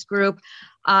started this group,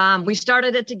 we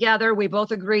started it together. We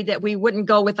both agreed that we wouldn't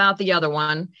go without the other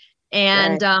one.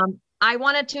 And right. I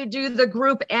wanted to do the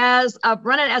group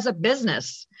run it as a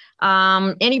business.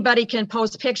 Anybody can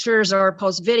post pictures or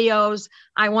post videos.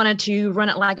 I wanted to run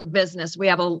it like a business. We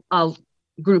have a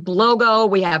group logo.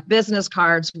 We have business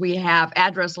cards. We have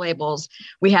address labels.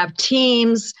 We have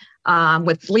teams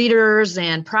with leaders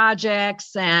and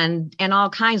projects and all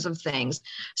kinds of things.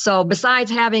 So besides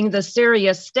having the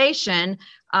Sirius station,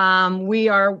 we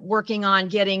are working on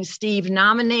getting Steve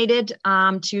nominated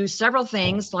to several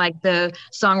things like the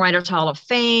Songwriters Hall of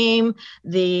Fame,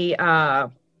 the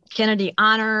Kennedy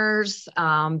Honors,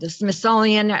 the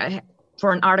Smithsonian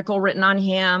for an article written on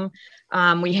him.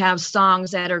 We have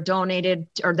songs that are donated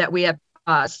or that we have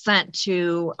sent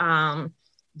to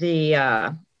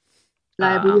the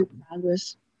Library of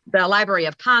Congress. The Library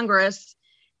of Congress.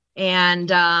 And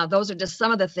those are just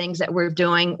some of the things that we're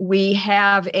doing. We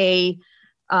have a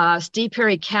Steve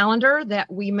Perry calendar that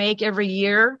we make every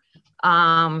year.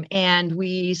 And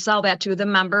we sell that to the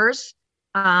members,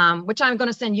 which I'm going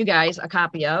to send you guys a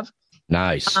copy of.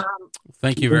 Nice.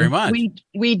 Thank you very much.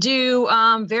 We do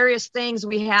various things.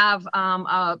 We have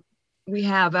a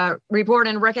reward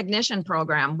and recognition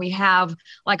program. We have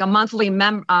like a monthly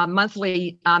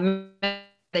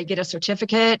they get a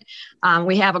certificate.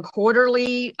 We have a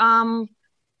quarterly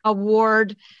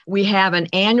award. We have an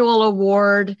annual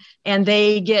award, and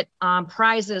they get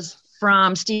prizes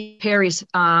from Steve Perry's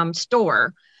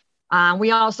store.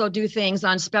 We also do things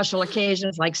on special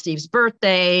occasions like Steve's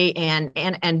birthday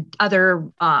and other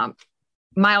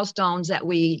milestones that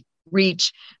we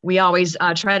reach, we always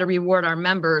try to reward our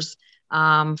members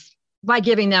by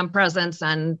giving them presents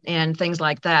and things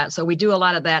like that. So we do a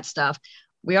lot of that stuff.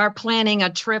 We are planning a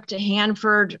trip to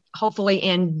Hanford, hopefully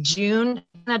in June.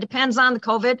 That depends on the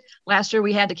COVID. Last year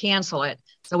we had to cancel it,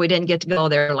 so we didn't get to go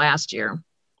there last year.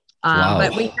 Wow.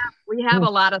 But we have a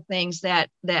lot of things that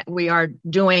we are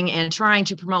doing and trying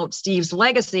to promote Steve's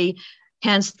legacy,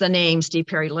 hence the name Steve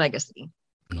Perry Legacy.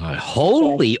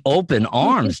 Holy open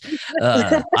arms.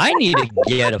 I need to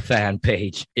get a fan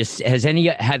page.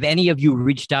 Have any of you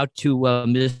reached out to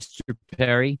Mr.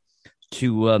 Perry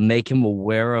to make him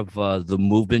aware of the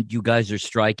movement you guys are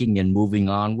striking and moving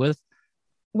on with?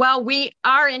 Well, we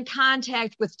are in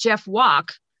contact with Jeff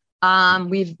Walk.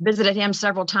 We've visited him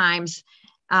several times.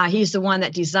 He's the one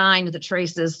that designed the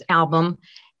Traces album.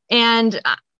 And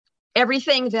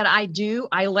everything that I do,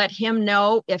 I let him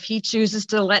know. If he chooses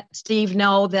to let Steve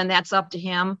know, then that's up to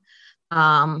him.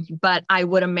 But I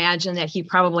would imagine that he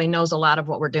probably knows a lot of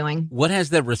what we're doing. What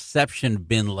has the reception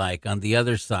been like on the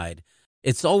other side?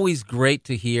 It's always great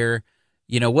to hear,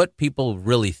 what people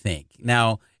really think.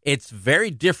 Now, it's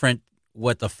very different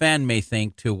what the fan may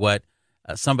think to what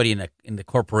somebody in the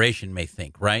corporation may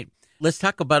think, right? Let's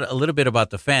talk a little bit about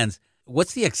the fans.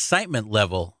 What's the excitement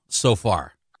level so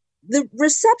far? The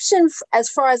reception as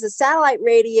far as the satellite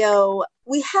radio,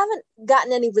 we haven't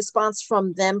gotten any response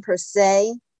from them per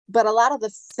se, but a lot of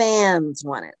the fans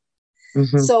want it.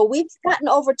 Mm-hmm. So we've gotten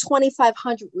over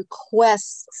 2,500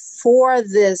 requests for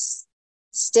this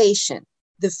station.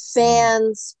 The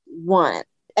fans want it.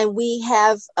 And we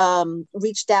have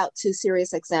reached out to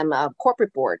SiriusXM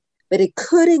corporate board, but it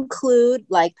could include,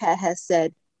 like Pat has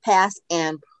said, past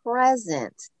and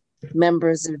present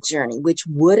members of Journey, which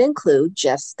would include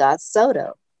Jeff Scott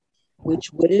Soto,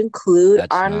 which would include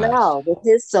Arnell with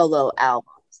his solo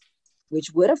albums,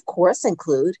 which would, of course,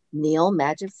 include Neil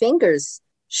Magic Fingers,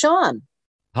 Sean.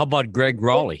 How about Greg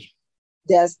Raleigh?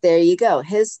 There you go.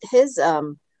 His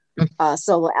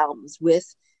solo albums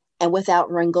with and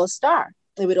without Ringo Starr.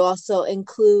 It would also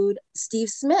include Steve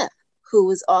Smith, who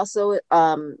was also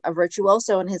a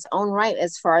virtuoso in his own right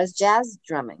as far as jazz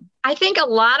drumming. I think a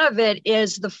lot of it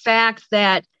is the fact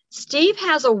that Steve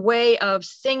has a way of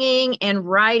singing and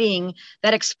writing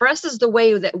that expresses the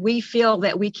way that we feel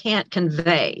that we can't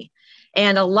convey.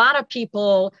 And a lot of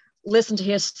people listen to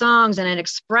his songs and it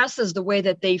expresses the way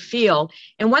that they feel.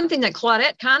 And one thing that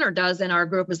Claudette Connor does in our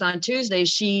group is on Tuesdays,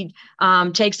 she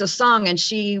takes a song and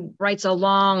she writes a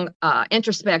long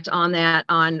introspect on that,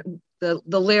 on the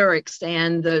lyrics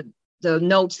and the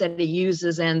notes that he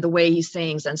uses and the way he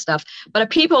sings and stuff.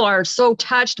 But people are so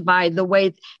touched by the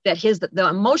way that the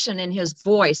emotion in his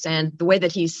voice and the way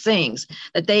that he sings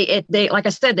that they like I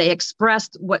said, they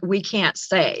expressed what we can't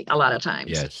say a lot of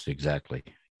times. Yes, exactly.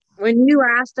 When you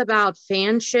asked about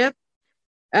fanship,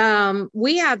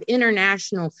 we have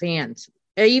international fans,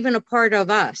 even a part of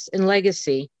us in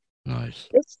Legacy. Nice.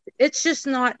 It's just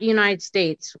not United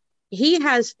States. He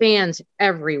has fans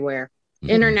everywhere,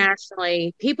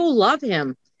 internationally. People love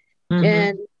him,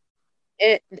 and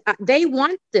they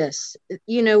want this.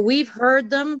 We've heard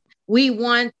them. We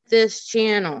want this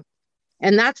channel,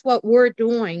 and that's what we're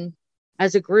doing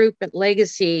as a group at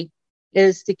Legacy,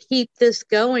 is to keep this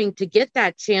going, to get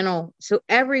that channel so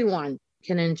everyone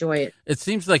can enjoy it. It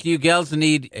seems like you gals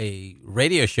need a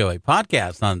radio show, a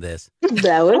podcast on this.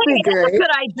 That would be great. Good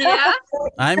idea.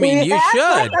 I mean, you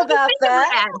should. About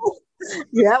that.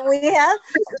 Yeah, we have.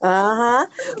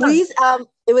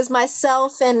 It was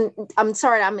myself and I'm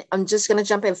sorry, I'm just going to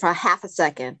jump in for a half a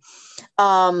second.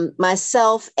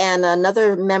 Myself and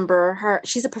another member,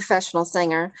 she's a professional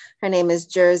singer. Her name is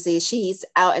Jersey. She's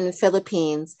out in the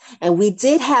Philippines. And we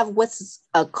did have it wasn't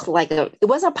a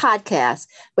podcast,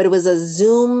 but it was a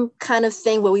Zoom kind of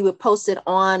thing where we would post it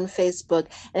on Facebook.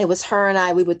 And it was her and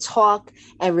I, we would talk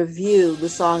and review the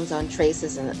songs on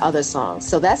Traces and other songs.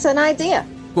 So that's an idea.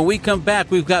 When we come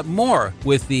back, we've got more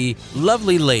with the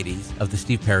lovely ladies of the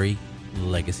Steve Perry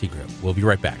Legacy Group. We'll be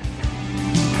right back.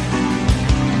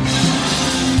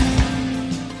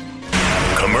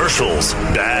 Commercials,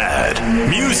 bad.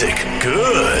 Music,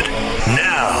 good.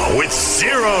 Now with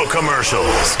 0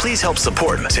 commercials. Please help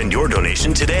support and send your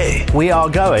donation today. We are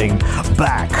going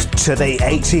back to the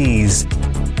 80s.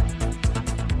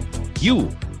 You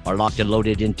are locked and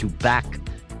loaded into Back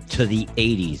to the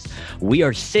 80s. We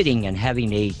are sitting and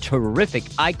having a terrific,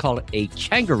 I call it a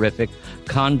changerific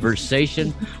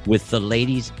conversation with the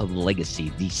ladies of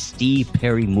Legacy, the Steve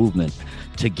Perry movement,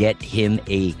 to get him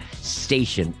a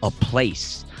station, a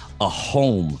place, a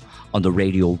home on the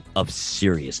radio of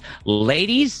Sirius.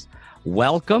 Ladies,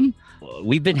 welcome.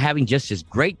 We've been having just this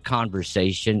great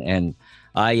conversation, and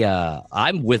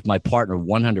I'm with my partner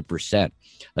 100%.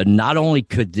 Not only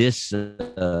could this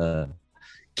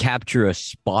capture a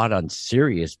spot on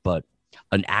Sirius, but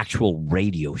an actual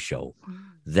radio show.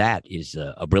 That is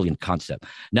a brilliant concept.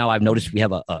 Now, I've noticed we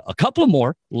have a couple of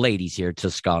more ladies here,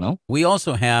 Toscano. We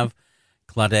also have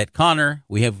Claudette Connor.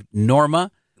 We have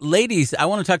Norma. Ladies, I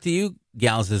want to talk to you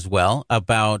gals as well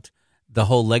about the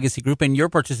whole Legacy Group and your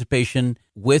participation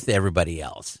with everybody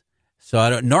else.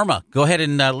 So, Norma, go ahead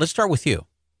and let's start with you.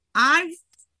 I've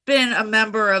been a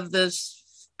member of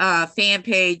this fan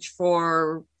page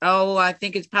for, I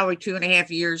think it's probably 2.5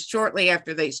 years, shortly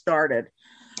after they started.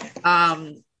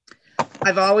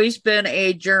 I've always been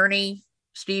a Journey,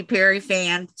 Steve Perry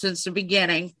fan since the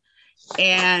beginning.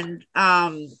 And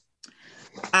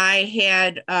I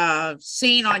had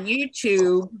seen on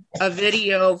YouTube a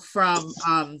video from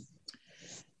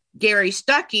Gary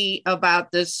Stuckey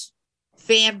about this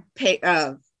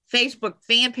Facebook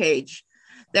fan page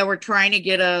that were trying to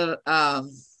get a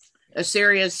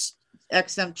Sirius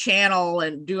XM channel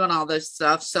and doing all this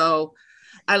stuff. So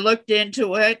I looked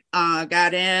into it,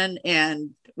 got in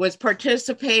and was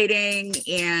participating,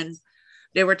 and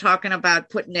they were talking about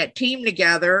putting that team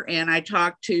together. And I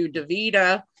talked to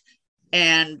Davida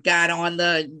and got on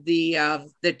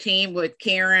the team with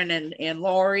Karen and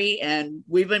Lori, and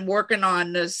we've been working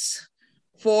on this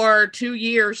for 2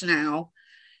 years now.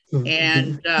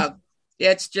 And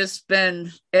it's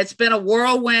been a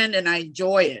whirlwind, and I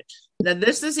enjoy it. Now,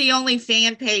 this is the only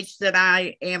fan page that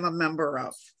I am a member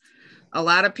of. A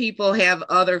lot of people have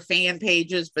other fan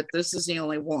pages, but this is the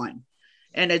only one.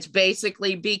 And it's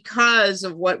basically because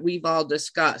of what we've all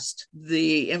discussed,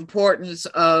 the importance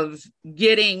of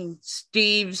getting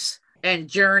Steve's and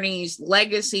Journey's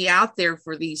legacy out there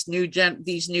for these new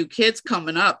kids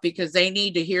coming up, because they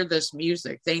need to hear this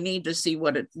music. They need to see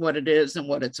what it is and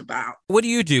what it's about. What do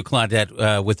you do,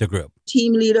 Claudette, with the group?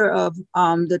 Team leader of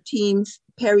the team,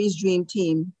 Perry's Dream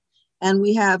Team. And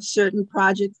we have certain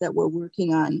projects that we're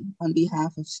working on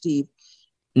behalf of Steve.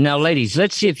 Now, ladies,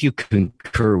 let's see if you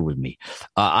concur with me.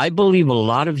 I believe a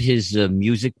lot of his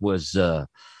music was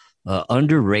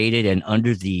underrated and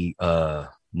under the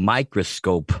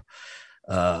microscope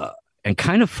and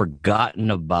kind of forgotten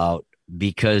about,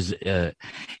 because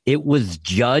it was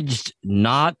judged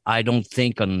not, I don't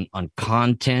think, on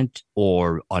content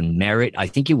or on merit. I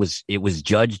think it was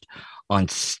judged on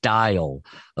style.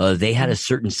 They had a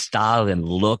certain style and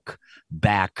look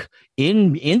back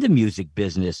in the music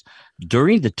business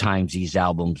during the times these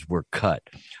albums were cut.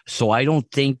 So I don't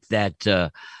think that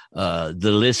the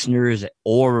listeners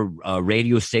or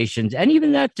radio stations, and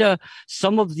even that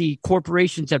some of the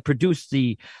corporations that produced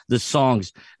the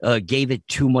songs gave it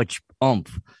too much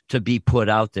oomph to be put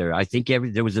out there. I think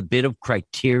there was a bit of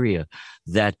criteria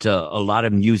that a lot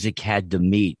of music had to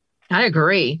meet. I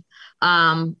agree.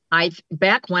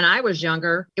 Back when I was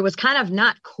younger, it was kind of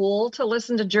not cool to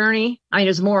listen to Journey. I mean, it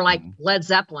was more like Led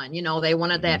Zeppelin, they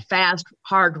wanted that fast,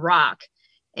 hard rock,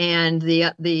 and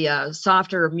the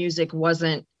softer music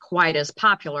wasn't quite as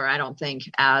popular, I don't think,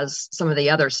 as some of the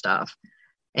other stuff.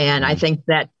 And I think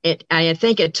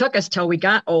it took us till we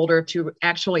got older to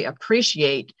actually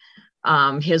appreciate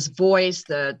his voice,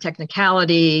 the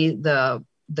technicality, the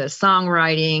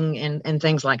songwriting and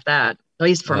things like that, at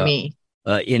least for me.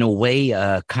 In a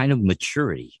way, kind of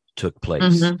maturity took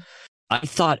place. I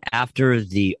thought after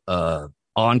the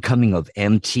oncoming of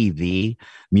MTV,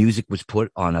 music was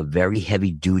put on a very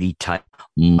heavy-duty type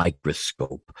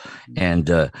microscope.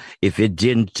 And if it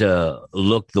didn't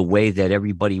look the way that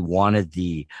everybody wanted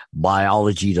the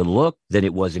biology to look, then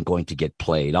it wasn't going to get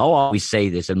played. I'll always say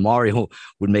this, and Mario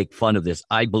would make fun of this.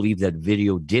 I believe that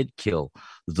video did kill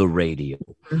the radio.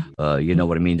 You know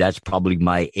what I mean? That's probably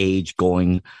my age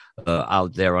going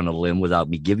out there on a limb without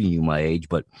me giving you my age,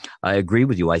 but I agree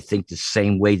with you. I think the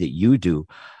same way that you do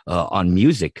on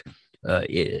music.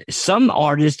 Some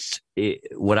artists,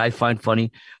 what I find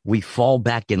funny, we fall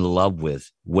back in love with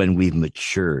when we've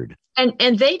matured.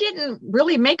 And they didn't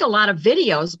really make a lot of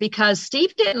videos because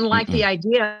Steve didn't like the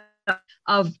idea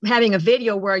of having a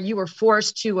video where you were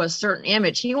forced to a certain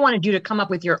image. He wanted you to come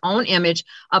up with your own image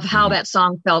of how that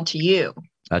song felt to you.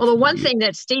 Well, the one thing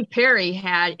that Steve Perry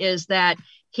had is that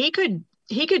he could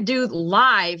do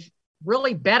live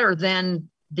really better than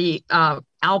the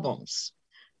albums.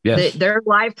 Yes. Their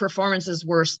live performances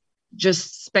were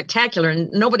just spectacular, and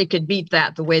nobody could beat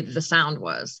that the way that the sound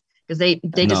was, because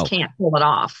they just can't pull it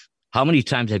off. How many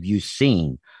times have you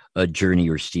seen a Journey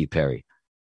or Steve Perry?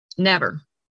 Never.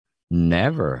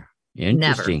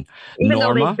 Interesting. Even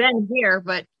Norma? though they've been here,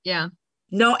 but yeah.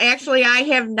 No, actually, I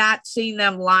have not seen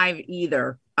them live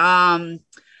either.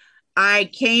 I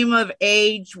came of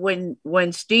age when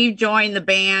Steve joined the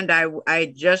band.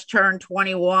 I just turned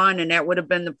 21, and that would have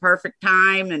been the perfect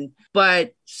time.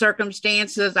 But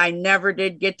circumstances, I never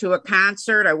did get to a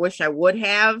concert. I wish I would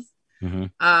have. Mm-hmm.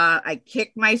 I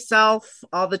kick myself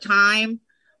all the time.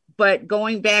 But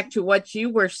going back to what you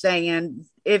were saying,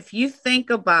 if you think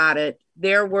about it,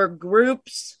 there were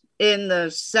groups in the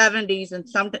 70s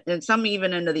and some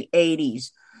even into the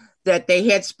 80s that they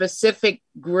had specific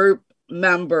group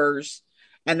members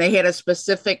and they had a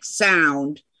specific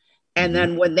sound. And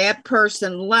then when that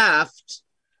person left,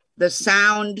 the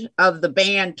sound of the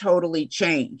band totally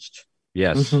changed.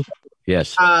 Yes.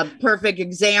 Yes. Perfect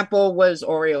example was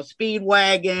Oreo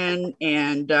Speedwagon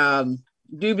and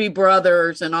Doobie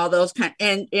Brothers and all those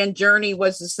and Journey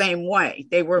was the same way.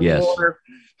 They were more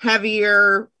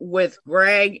heavier with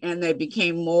Greg and they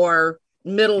became more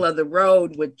middle of the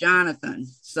road with Jonathan.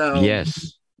 So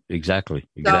yes, exactly.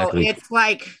 So it's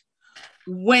like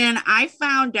when I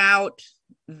found out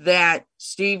that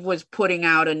Steve was putting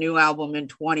out a new album in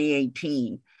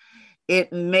 2018,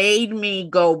 it made me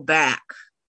go back.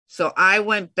 So I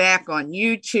went back on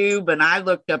YouTube and I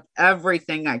looked up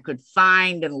everything I could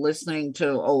find and listening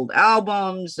to old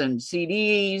albums and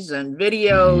CDs and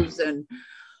videos and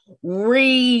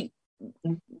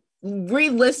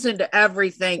re-listened to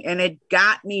everything. And it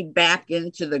got me back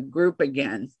into the group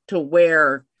again to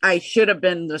where I should have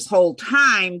been this whole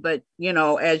time. But, you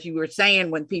know, as you were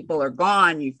saying, when people are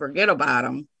gone, you forget about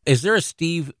them. Is there a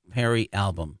Steve Perry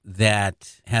album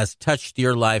that has touched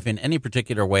your life in any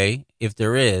particular way? If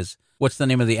there is, what's the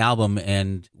name of the album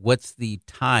and what's the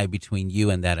tie between you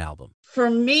and that album?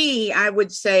 For me, I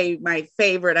would say my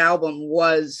favorite album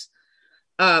was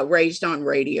Raised on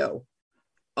Radio,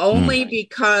 only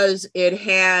because it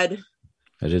had...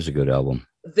 That is a good album.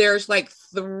 There's like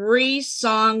 3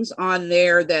 songs on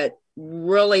there that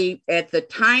really, at the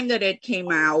time that it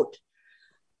came out,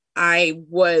 I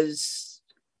was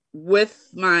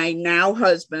with my now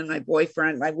husband, my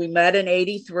boyfriend. We met in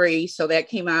 83, so that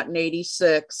came out in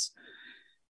 86.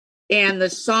 And the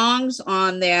songs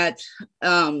on that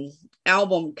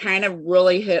album kind of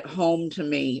really hit home to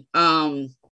me. Girl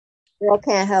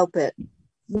Can't Help It.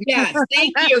 Yes,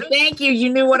 thank you. You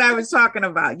knew what I was talking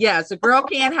about. Yes, A Girl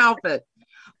Can't Help It.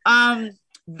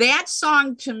 That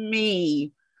song to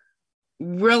me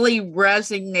really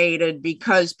resonated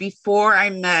because before I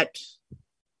met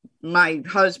my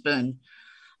husband,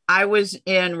 I was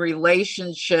in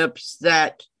relationships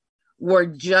that were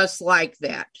just like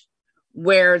that,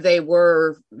 where they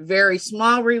were very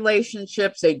small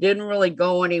relationships. They didn't really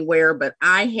go anywhere, but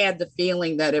I had the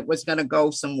feeling that it was going to go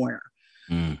somewhere.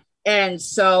 And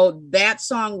so that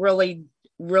song really,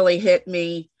 really hit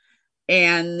me.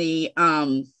 And the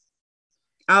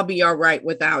I'll Be All Right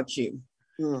Without You.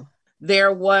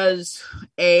 There was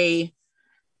a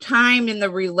time in the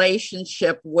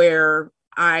relationship where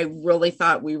I really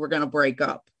thought we were going to break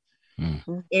up.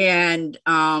 And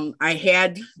I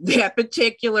had that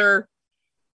particular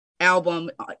album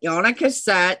on a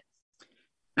cassette.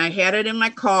 I had it in my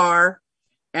car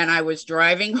and I was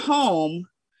driving home.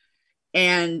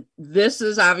 And this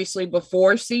is obviously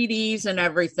before CDs and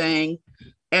everything.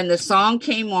 And the song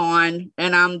came on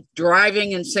and I'm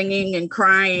driving and singing and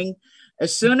crying.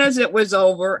 As soon as it was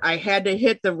over, I had to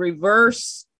hit the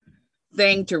reverse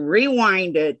thing to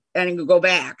rewind it and go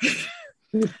back.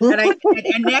 and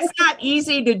that's not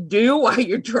easy to do while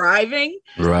you're driving.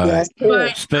 Right.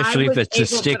 But especially if it's a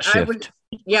stick shift.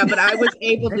 But I was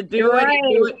able to do it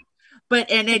and do it.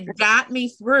 And it got me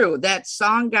through. That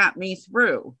song got me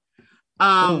through.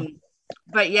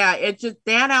 But yeah, it just,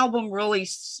 that album really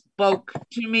spoke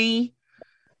to me,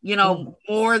 you know,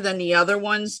 more than the other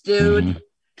ones did.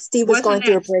 Steve was going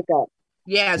through a breakup.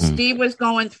 Yeah, Steve was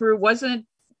going through, wasn't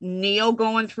Neil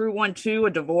going through one too, a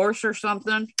divorce or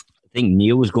something? I think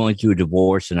Neil was going through a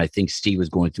divorce, and I think Steve was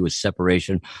going through a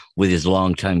separation with his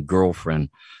longtime girlfriend,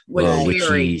 which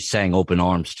he sang Open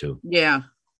Arms to. Yeah.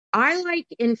 I like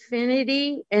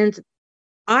Infinity, and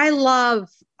I love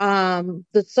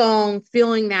the song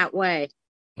Feeling That Way.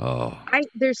 Oh.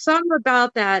 There's something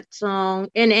about that song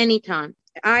in Anytime.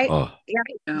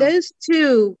 Those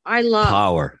two I love.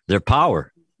 Power. They're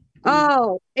power.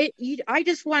 Oh, I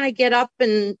just want to get up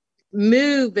and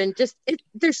move and just,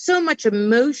 there's so much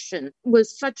emotion. It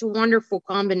was such a wonderful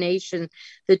combination,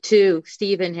 the two,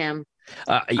 Steve and him.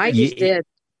 I just did.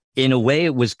 In a way,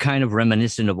 it was kind of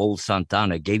reminiscent of old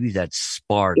Santana. It gave you that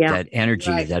spark, that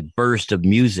energy, that burst of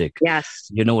music. Yes.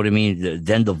 You know what I mean?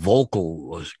 Then the vocal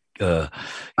was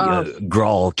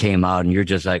growl came out and you're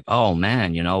just like, oh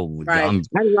man, you know. I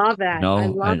love that. I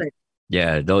love it.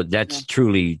 Yeah, though that's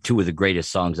truly two of the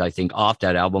greatest songs, I think, off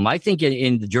that album. I think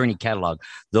in the Journey catalog,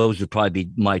 those would probably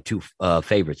be my two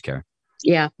favorites, Karen.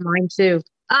 Yeah, mine too.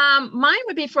 Mine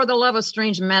would be For the Love of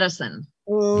Strange Medicine.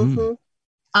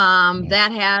 Mm-hmm.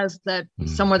 That has the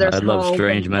Somewhere There's I love Hope.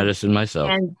 Strange Medicine myself.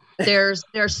 And there's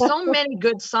so many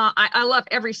good songs. I love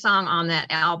every song on that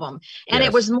album. And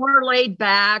it was more laid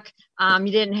back. You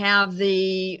didn't have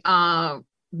the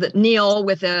Neil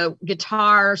with a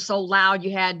guitar so loud.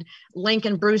 You had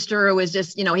Lincoln Brewster, who was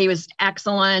just, he was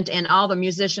excellent, and all the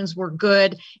musicians were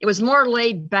good. It was more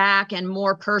laid back and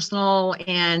more personal,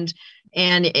 and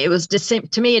it was just,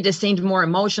 to me, it just seemed more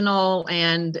emotional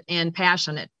and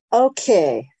passionate.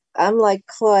 Okay. I'm like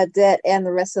Claudette and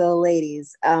the rest of the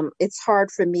ladies. It's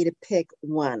hard for me to pick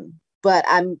one, but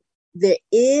there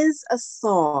is a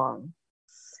song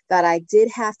that I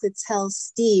did have to tell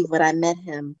Steve when I met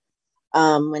him,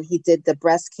 when he did the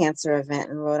breast cancer event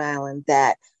in Rhode Island,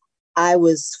 that I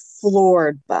was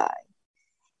floored by.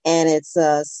 And it's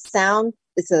a song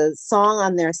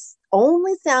on their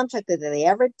only soundtrack that they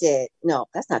ever did. No,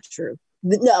 that's not true.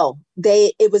 No,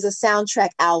 it was a soundtrack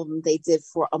album they did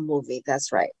for a movie.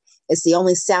 That's right. It's the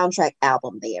only soundtrack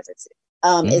album they ever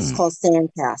did. It's called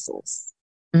Sandcastles.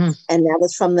 And that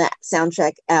was from the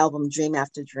soundtrack album Dream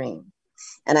After Dream.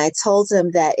 And I told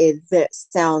him that it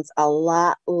sounds a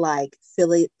lot like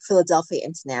Philadelphia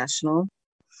International.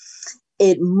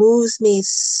 It moves me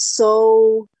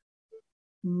so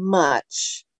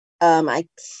much. I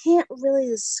can't really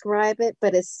describe it,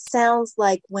 but it sounds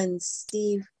like when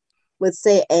Steve would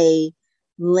say a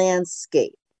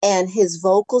landscape. And his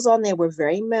vocals on there were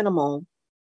very minimal.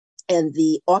 And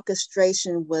the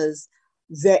orchestration was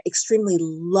extremely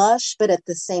lush, but at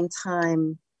the same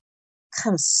time,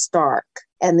 kind of stark.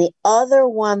 And the other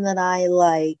one that I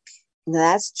like,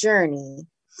 that's Journey.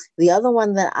 The other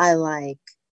one that I like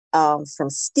from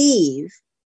Steve,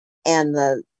 and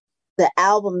the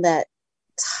album that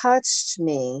touched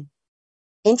me,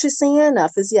 interestingly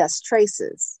enough, is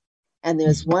Traces. And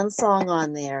there's one song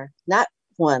on there, not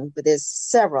one, but there's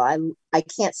several. I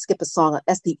can't skip a song.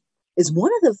 It's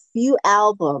one of the few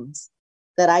albums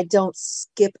that I don't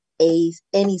skip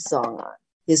any song on.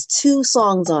 There's 2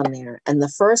 songs on there. And the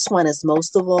first one is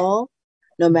Most of All.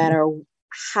 No matter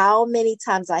how many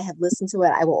times I have listened to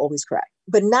it, I will always cry.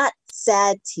 But not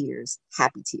sad tears,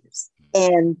 happy tears.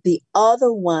 And the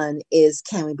other one is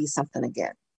Can We Be Something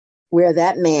Again? Where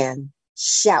that man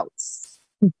shouts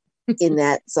in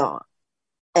that song.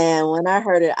 And when I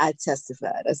heard it, I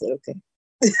testified. I said, okay.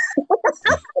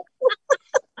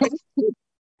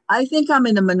 I think I'm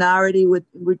in the minority with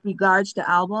regards to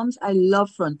albums. I love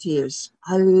Frontiers.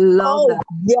 I love that.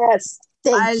 Yes.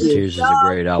 Thank you. Frontiers is a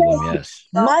great album, yes.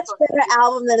 Much better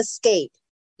album than Escape.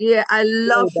 Yeah, I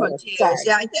love Frontiers.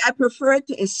 Yeah, I prefer it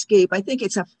to Escape. I think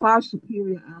it's a far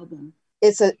superior album.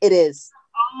 It is.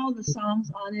 All the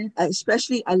songs on it,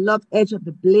 especially I love Edge of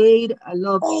the Blade. I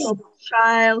love Troubled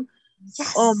Child.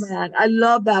 Yes. Oh man, I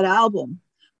love that album.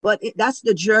 But that's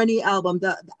the Journey album.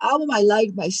 The album I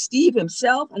like by Steve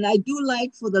himself, and I do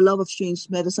like For the Love of Strange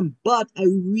Medicine, but I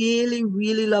really,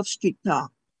 really love Street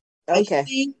Talk. Okay. I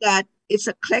think that it's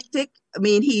eclectic. I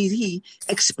mean, he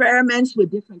experiments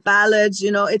with different ballads.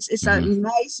 It's a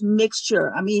nice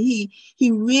mixture. I mean,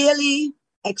 he really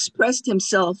expressed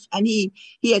himself, and he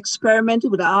experimented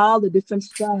with all the different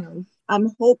styles. I'm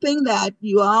hoping that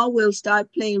you all will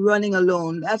start playing Running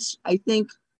Alone. That's, I think,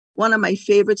 one of my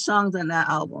favorite songs on that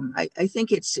album. I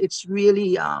think it's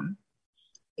really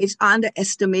it's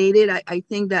underestimated. I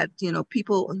think that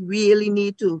people really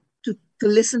need to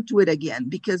listen to it again,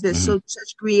 because there's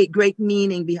such great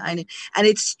meaning behind it, and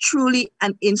it's truly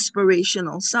an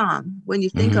inspirational song when you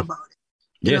think about it.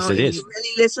 Yes, it is. You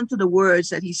really listen to the words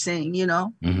that he's saying.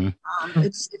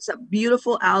 It's a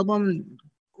beautiful album,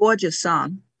 gorgeous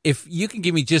song. If you can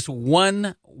give me just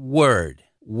one word,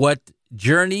 what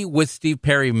Journey with Steve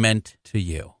Perry meant to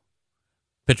you,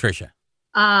 Patricia?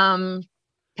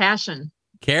 Passion.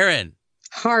 Karen?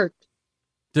 Heart.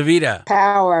 Davida?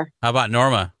 Power. How about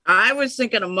Norma? I was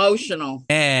thinking emotional.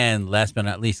 And last but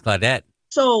not least, Claudette?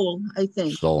 Soul, I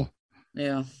think. Soul.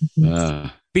 Yeah.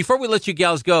 Before we let you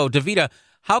gals go, Davida,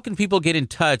 how can people get in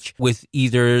touch with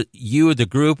either you or the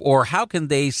group, or how can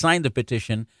they sign the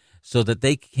petition so that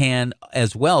they can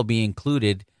as well be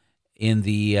included in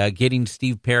the Getting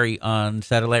Steve Perry on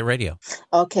Satellite Radio?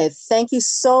 Okay, thank you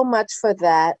so much for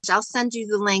that. I'll send you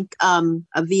the link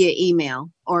via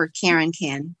email, or Karen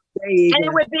can. And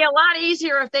it would be a lot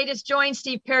easier if they just joined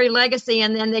Steve Perry Legacy,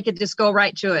 and then they could just go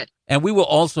right to it. And we will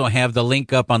also have the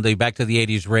link up on the Back to the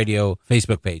 80s Radio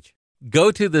Facebook page.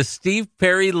 Go to the Steve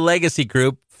Perry Legacy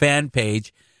Group fan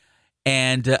page.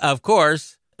 And, of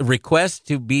course, request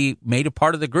to be made a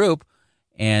part of the group.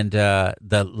 And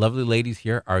the lovely ladies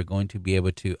here are going to be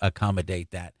able to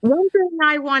accommodate that. One thing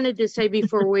I wanted to say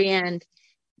before we end,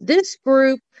 this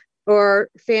group or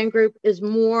fan group is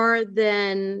more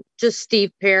than just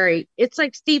Steve Perry. It's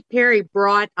like Steve Perry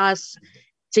brought us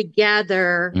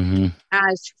together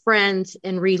as friends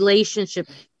and relationship.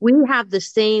 We have the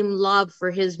same love for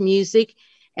his music,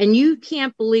 and you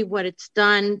can't believe what it's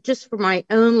done just for my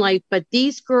own life. But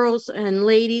these girls and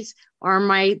ladies are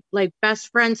my best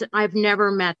friends. I've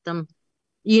never met them,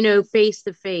 face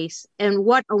to face. And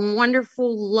what a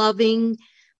wonderful, loving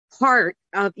part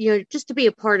of, just to be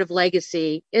a part of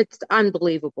Legacy. It's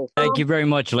unbelievable. Thank you very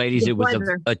much, ladies. It was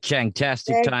a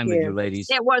fantastic Thank time you. with you, ladies.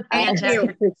 It was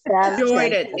fantastic.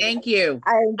 Enjoyed it. Thank you.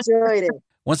 I enjoyed it.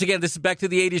 Once again, this is Back to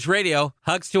the 80s Radio.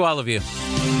 Hugs to all of you.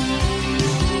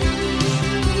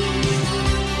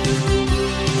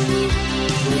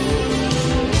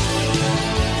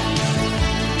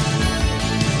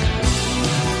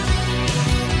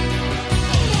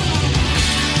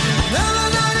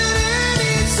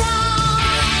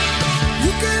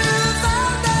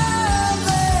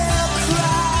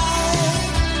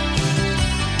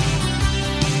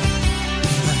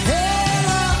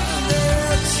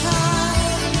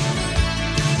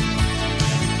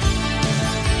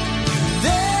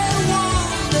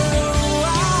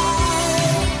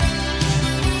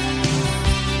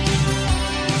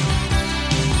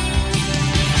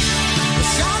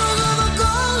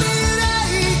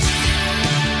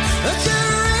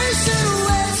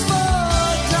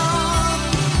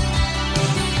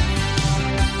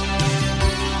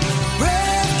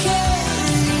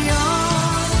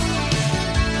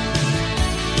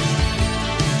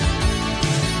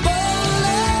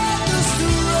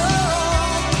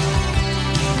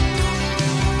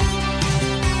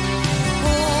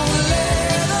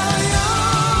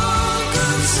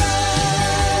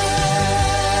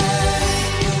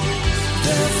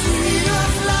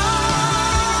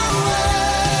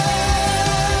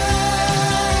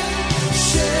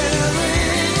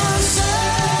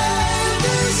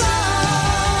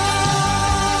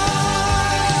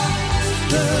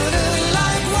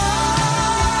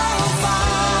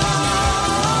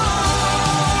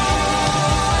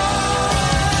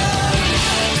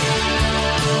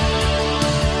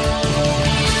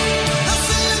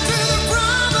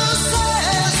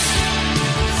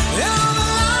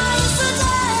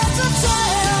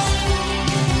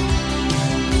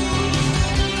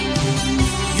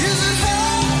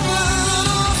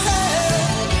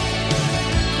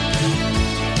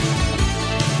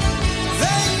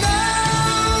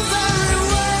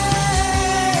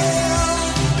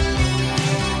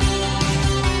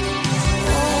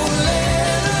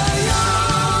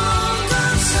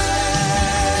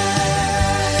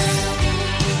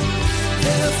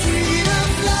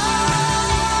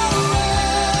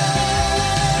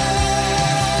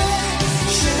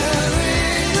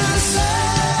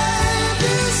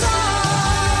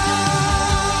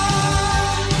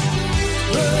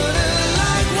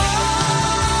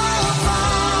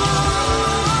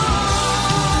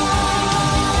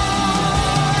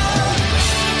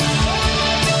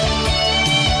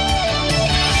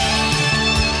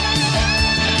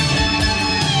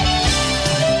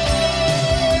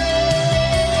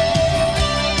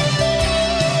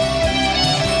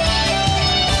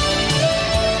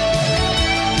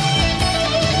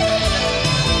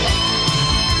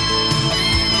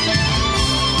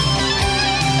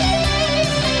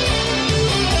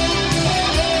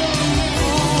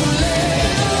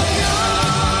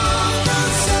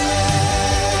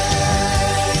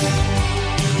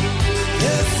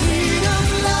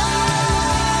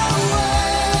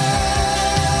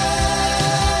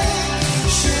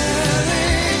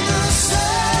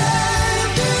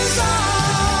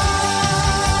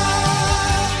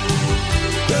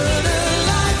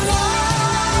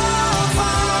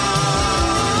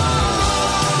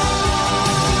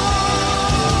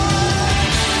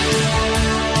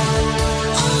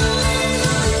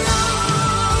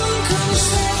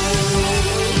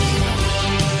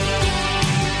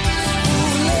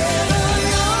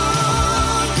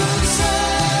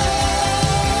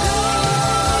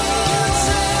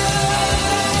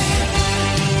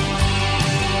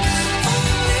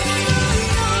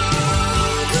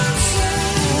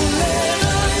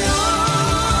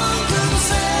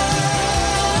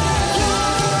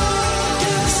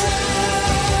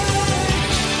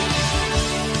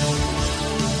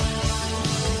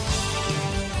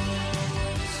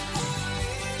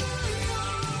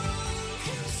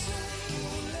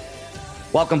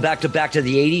 Welcome back to the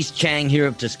 80s. Chang here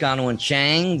of Toscano and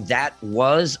Chang. That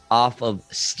was off of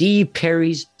Steve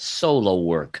Perry's solo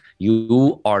work.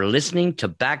 You are listening to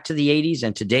Back to the 80s,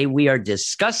 and today we are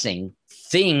discussing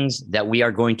things that we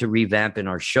are going to revamp in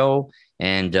our show,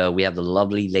 and we have the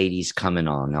lovely ladies coming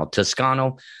on. Now,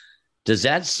 Toscano, does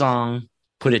that song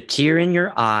put a tear in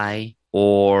your eye,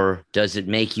 or does it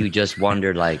make you just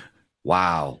wonder, like,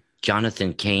 wow,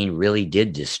 Jonathan Cain really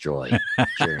did destroy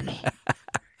Journey?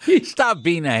 Stop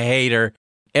being a hater.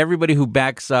 Everybody who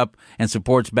backs up and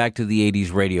supports Back to the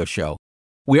 80s radio show.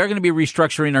 We are going to be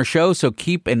restructuring our show, so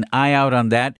keep an eye out on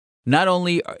that. Not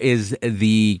only is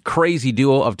the crazy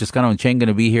duo of Toscano and Chang going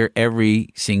to be here every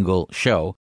single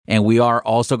show, and we are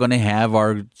also going to have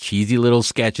our cheesy little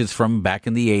sketches from back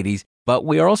in the 80s, but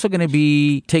we are also going to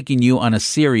be taking you on a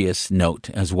serious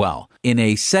note as well in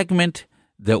a segment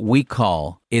that we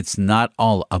call It's Not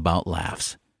All About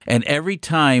Laughs. And every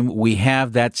time we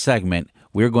have that segment,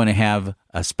 we're going to have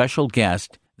a special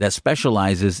guest that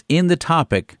specializes in the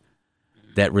topic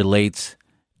that relates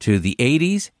to the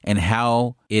 80s and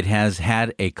how it has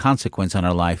had a consequence on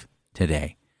our life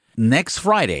today. Next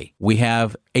Friday, we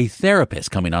have a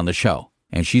therapist coming on the show,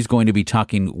 and she's going to be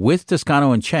talking with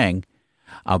Toscano and Chang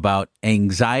about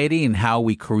anxiety and how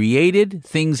we created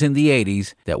things in the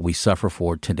 80s that we suffer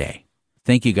for today.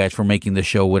 Thank you guys for making the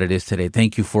show what it is today.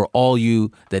 Thank you for all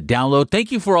you that download.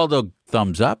 Thank you for all the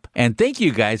thumbs up. And thank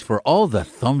you guys for all the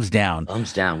thumbs down.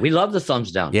 Thumbs down. We love the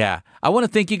thumbs down. Yeah. I want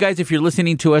to thank you guys if you're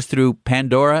listening to us through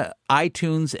Pandora,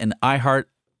 iTunes, and iHeart,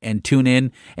 and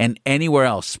TuneIn, and anywhere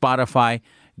else, Spotify,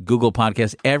 Google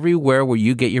Podcasts, everywhere where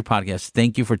you get your podcasts.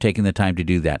 Thank you for taking the time to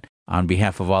do that on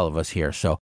behalf of all of us here.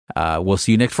 So we'll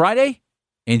see you next Friday.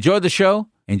 Enjoy the show,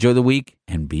 enjoy the week,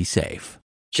 and be safe.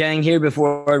 Chang here.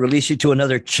 Before I release you to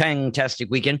another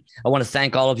Chang-tastic weekend, I want to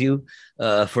thank all of you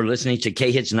for listening to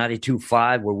K-Hits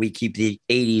 92.5, where we keep the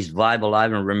 80s vibe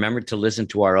alive. And remember to listen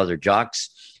to our other jocks.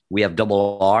 We have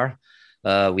Double R.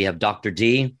 We have Dr.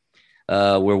 D.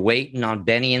 We're waiting on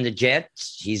Benny and the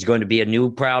Jets. He's going to be a new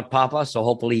proud papa, so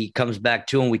hopefully he comes back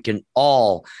too, and we can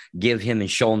all give him and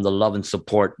show him the love and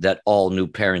support that all new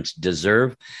parents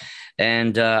deserve.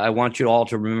 And I want you all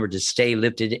to remember to stay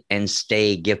lifted and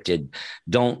stay gifted.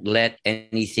 Don't let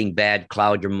anything bad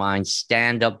cloud your mind.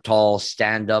 Stand up tall,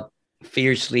 stand up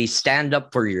fiercely, stand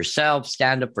up for yourself,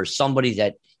 stand up for somebody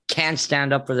that can't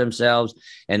stand up for themselves,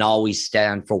 and always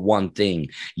stand for one thing.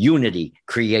 Unity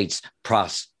creates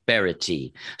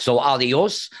prosperity. So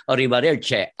adios,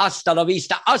 arrivederci, hasta la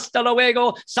vista, hasta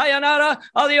luego, sayonara,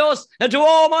 adios, and to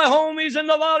all my homies in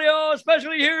the barrio,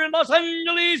 especially here in Los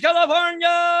Angeles,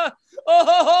 California. Oh,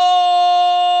 ho, ho.